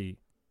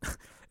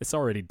 it's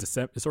already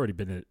December. It's already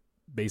been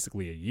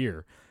basically a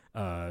year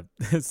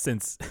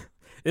since.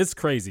 It's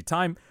crazy.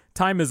 Time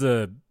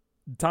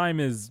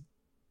has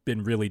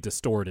been really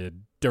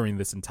distorted during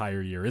this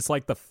entire year. It's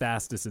like the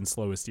fastest and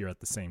slowest year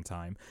at the same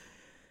time.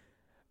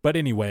 But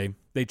anyway,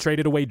 they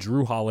traded away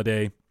Drew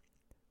Holiday.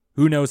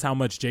 Who knows how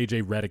much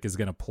JJ Redick is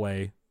going to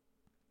play?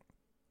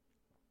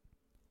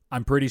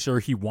 I'm pretty sure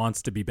he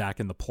wants to be back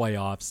in the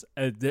playoffs.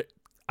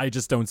 I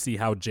just don't see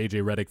how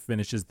JJ Redick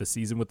finishes the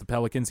season with the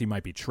Pelicans. He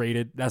might be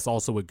traded. That's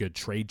also a good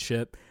trade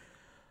chip.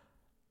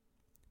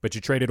 But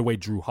you traded away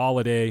Drew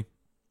Holiday.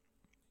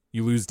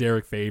 You lose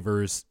Derek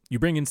Favors. You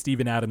bring in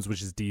Steven Adams,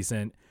 which is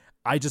decent.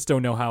 I just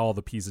don't know how all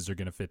the pieces are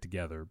going to fit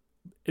together.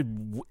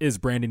 Is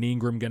Brandon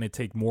Ingram going to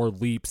take more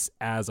leaps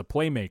as a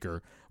playmaker?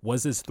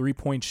 Was his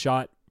three-point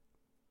shot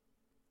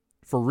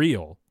for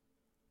real?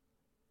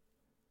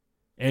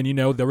 And,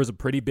 there was a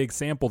pretty big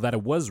sample that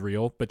it was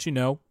real, but,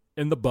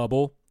 in the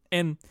bubble.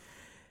 And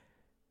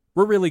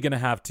we're really going to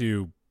have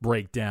to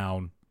break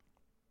down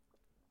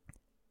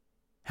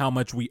how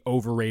much we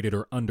overrated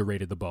or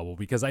underrated the bubble,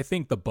 because I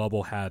think the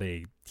bubble had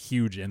a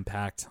huge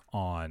impact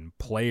on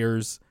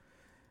players.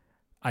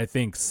 I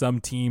think some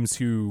teams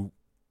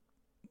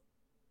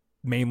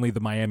mainly the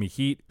Miami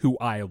Heat, who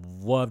I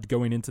loved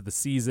going into the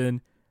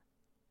season,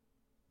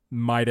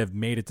 might have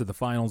made it to the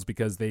finals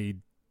because they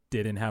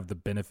didn't have the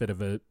benefit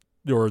of it,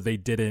 or they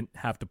didn't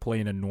have to play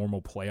in a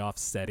normal playoff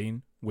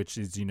setting, which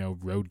is,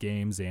 road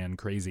games and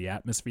crazy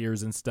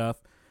atmospheres and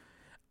stuff.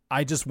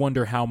 I just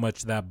wonder how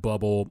much that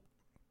bubble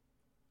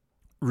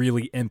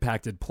really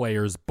impacted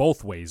players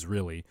both ways,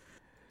 really.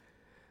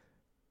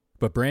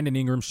 But Brandon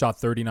Ingram shot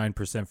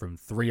 39% from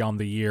 3 on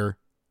the year,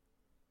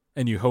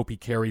 and you hope he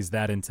carries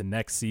that into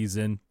next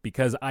season,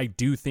 because I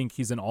do think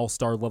he's an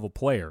all-star level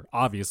player.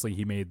 Obviously,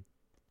 he made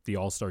the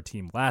all-star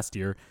team last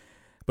year,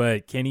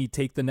 but can he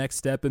take the next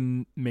step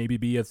and maybe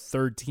be a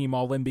third-team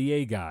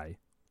All-NBA guy?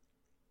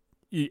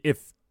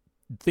 If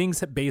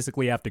things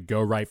basically have to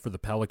go right for the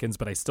Pelicans,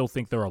 but I still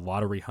think they're a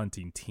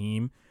lottery-hunting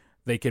team,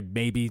 they could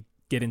maybe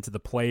get into the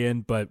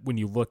play-in, but when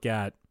you look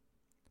at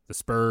the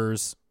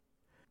Spurs,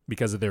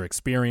 because of their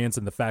experience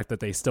and the fact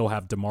that they still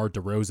have DeMar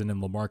DeRozan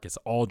and LaMarcus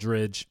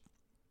Aldridge,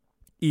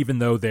 even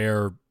though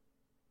they're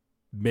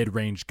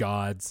mid-range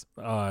gods,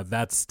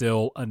 that's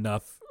still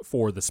enough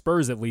for the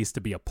Spurs at least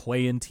to be a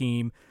play-in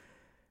team.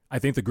 I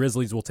think the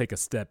Grizzlies will take a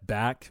step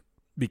back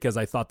because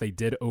I thought they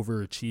did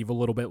overachieve a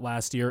little bit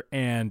last year,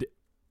 and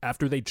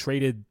after they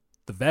traded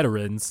the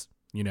veterans,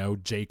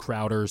 Jay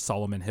Crowder,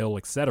 Solomon Hill,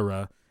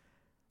 etc.,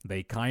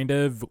 they kind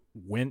of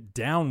went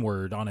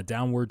downward on a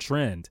downward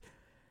trend.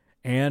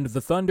 And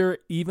the Thunder,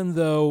 even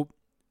though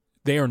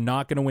they are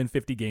not going to win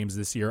 50 games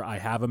this year, I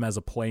have them as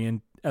a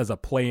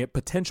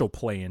potential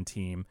play-in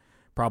team,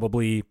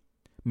 probably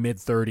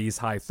mid-30s,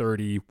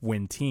 high-30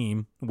 win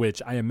team, which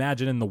I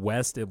imagine in the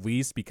West at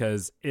least,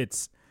 because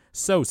it's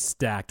so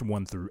stacked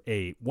 1 through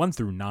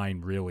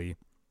 9 really.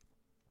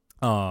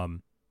 No,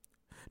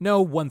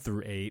 1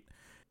 through 8.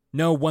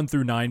 No, 1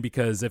 through 9,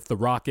 because if the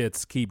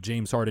Rockets keep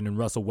James Harden and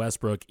Russell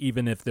Westbrook,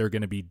 even if they're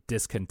going to be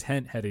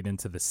discontent heading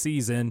into the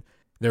season,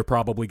 they're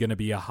probably going to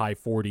be a high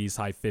 40s,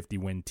 high 50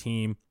 win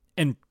team.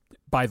 And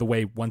by the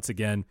way, once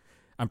again,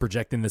 I'm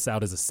projecting this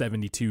out as a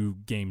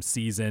 72-game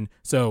season.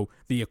 So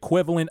the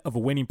equivalent of a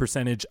winning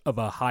percentage of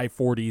a high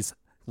 40s,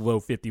 low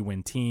 50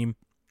 win team.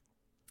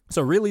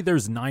 So really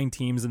there's 9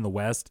 teams in the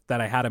West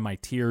that I had in my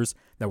tiers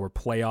that were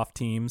playoff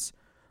teams.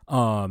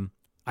 I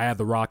had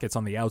the Rockets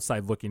on the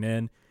outside looking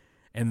in.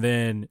 And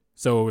then,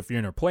 so if you're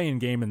in a play-in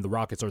game and the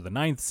Rockets are the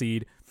 9th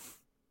seed,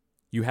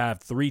 you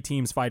have 3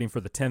 teams fighting for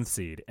the 10th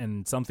seed,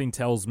 and something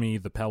tells me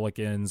the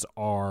Pelicans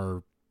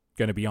are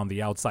going to be on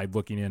the outside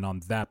looking in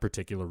on that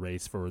particular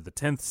race for the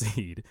 10th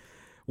seed,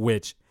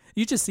 which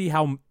you just see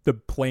how the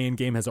play-in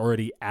game has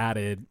already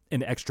added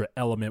an extra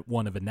element,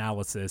 1 of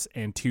analysis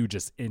and 2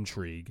 just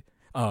intrigue,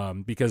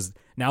 because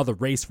now the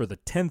race for the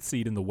 10th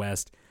seed in the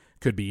West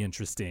could be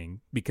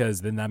interesting,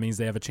 because then that means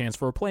they have a chance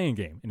for a play-in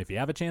game, and if you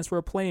have a chance for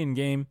a play-in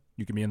game,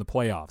 you can be in the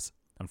playoffs.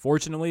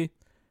 Unfortunately,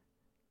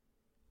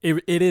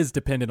 it is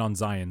dependent on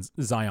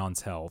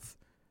Zion's health.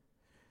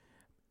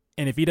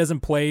 And if he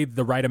doesn't play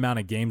the right amount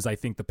of games, I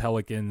think the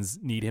Pelicans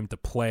need him to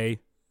play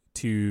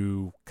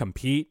to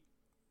compete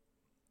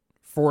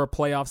for a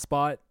playoff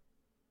spot.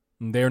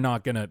 They're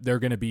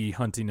going to be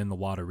hunting in the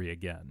lottery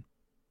again.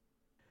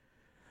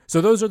 So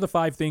those are the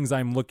 5 things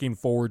I'm looking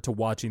forward to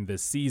watching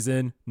this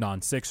season,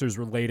 non-Sixers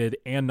related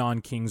and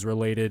non-Kings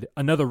related.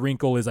 Another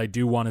wrinkle is I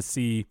do want to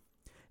see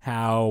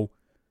how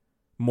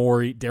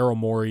Daryl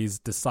Morey's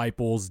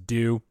disciples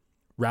do.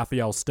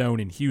 Raphael Stone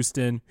in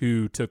Houston,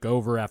 who took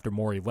over after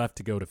Morey left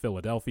to go to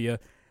Philadelphia.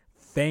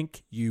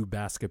 Thank you,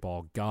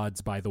 basketball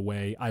gods, by the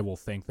way. I will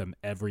thank them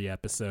every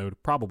episode.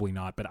 Probably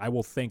not, but I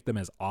will thank them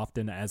as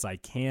often as I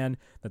can.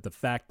 That the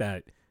fact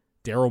that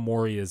Daryl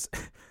Morey is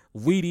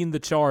leading the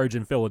charge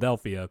in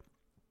Philadelphia.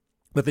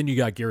 But then you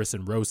got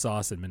Garrison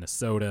Rosas in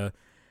Minnesota.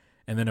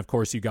 And then, of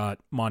course, you got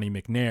Monte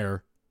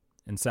McNair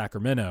in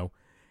Sacramento.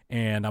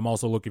 And I'm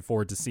also looking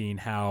forward to seeing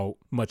how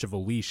much of a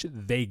leash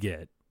they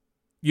get.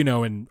 You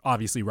know, and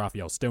obviously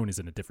Raphael Stone is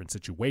in a different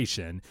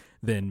situation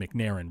than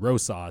McNair and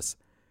Rosas.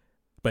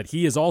 But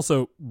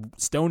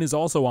Stone is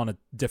also on a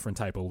different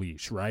type of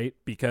leash, right?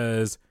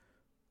 Because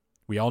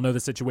we all know the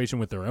situation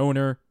with their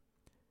owner.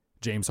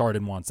 James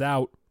Harden wants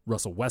out.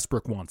 Russell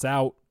Westbrook wants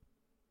out.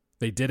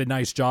 They did a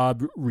nice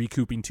job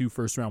recouping 2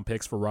 first-round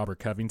picks for Robert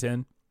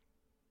Covington.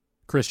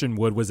 Christian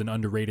Wood was an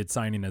underrated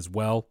signing as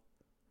well.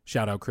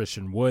 Shout out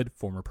Christian Wood,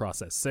 former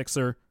Process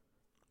Sixer.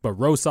 But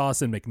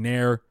Rosas and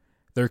McNair,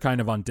 they're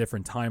kind of on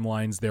different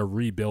timelines. They're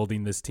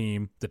rebuilding this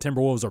team. The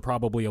Timberwolves are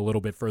probably a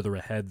little bit further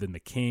ahead than the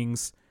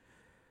Kings,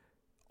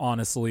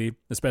 honestly,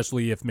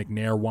 especially if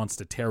McNair wants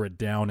to tear it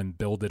down and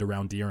build it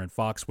around De'Aaron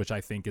Fox, which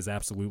I think is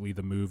absolutely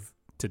the move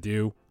to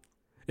do.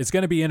 It's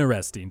going to be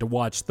interesting to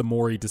watch the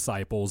Morey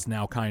disciples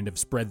now kind of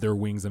spread their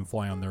wings and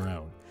fly on their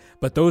own.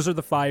 But those are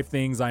the 5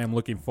 things I am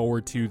looking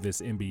forward to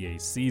this NBA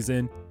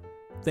season.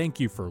 Thank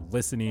you for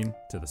listening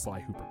to the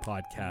Sly Hooper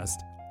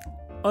podcast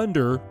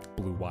under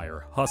Blue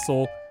Wire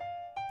Hustle.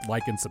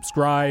 Like and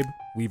subscribe,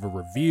 leave a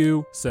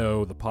review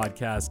so the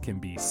podcast can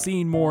be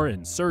seen more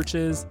in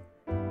searches,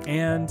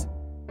 and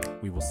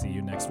we will see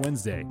you next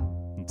Wednesday.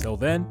 Until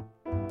then,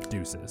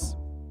 deuces.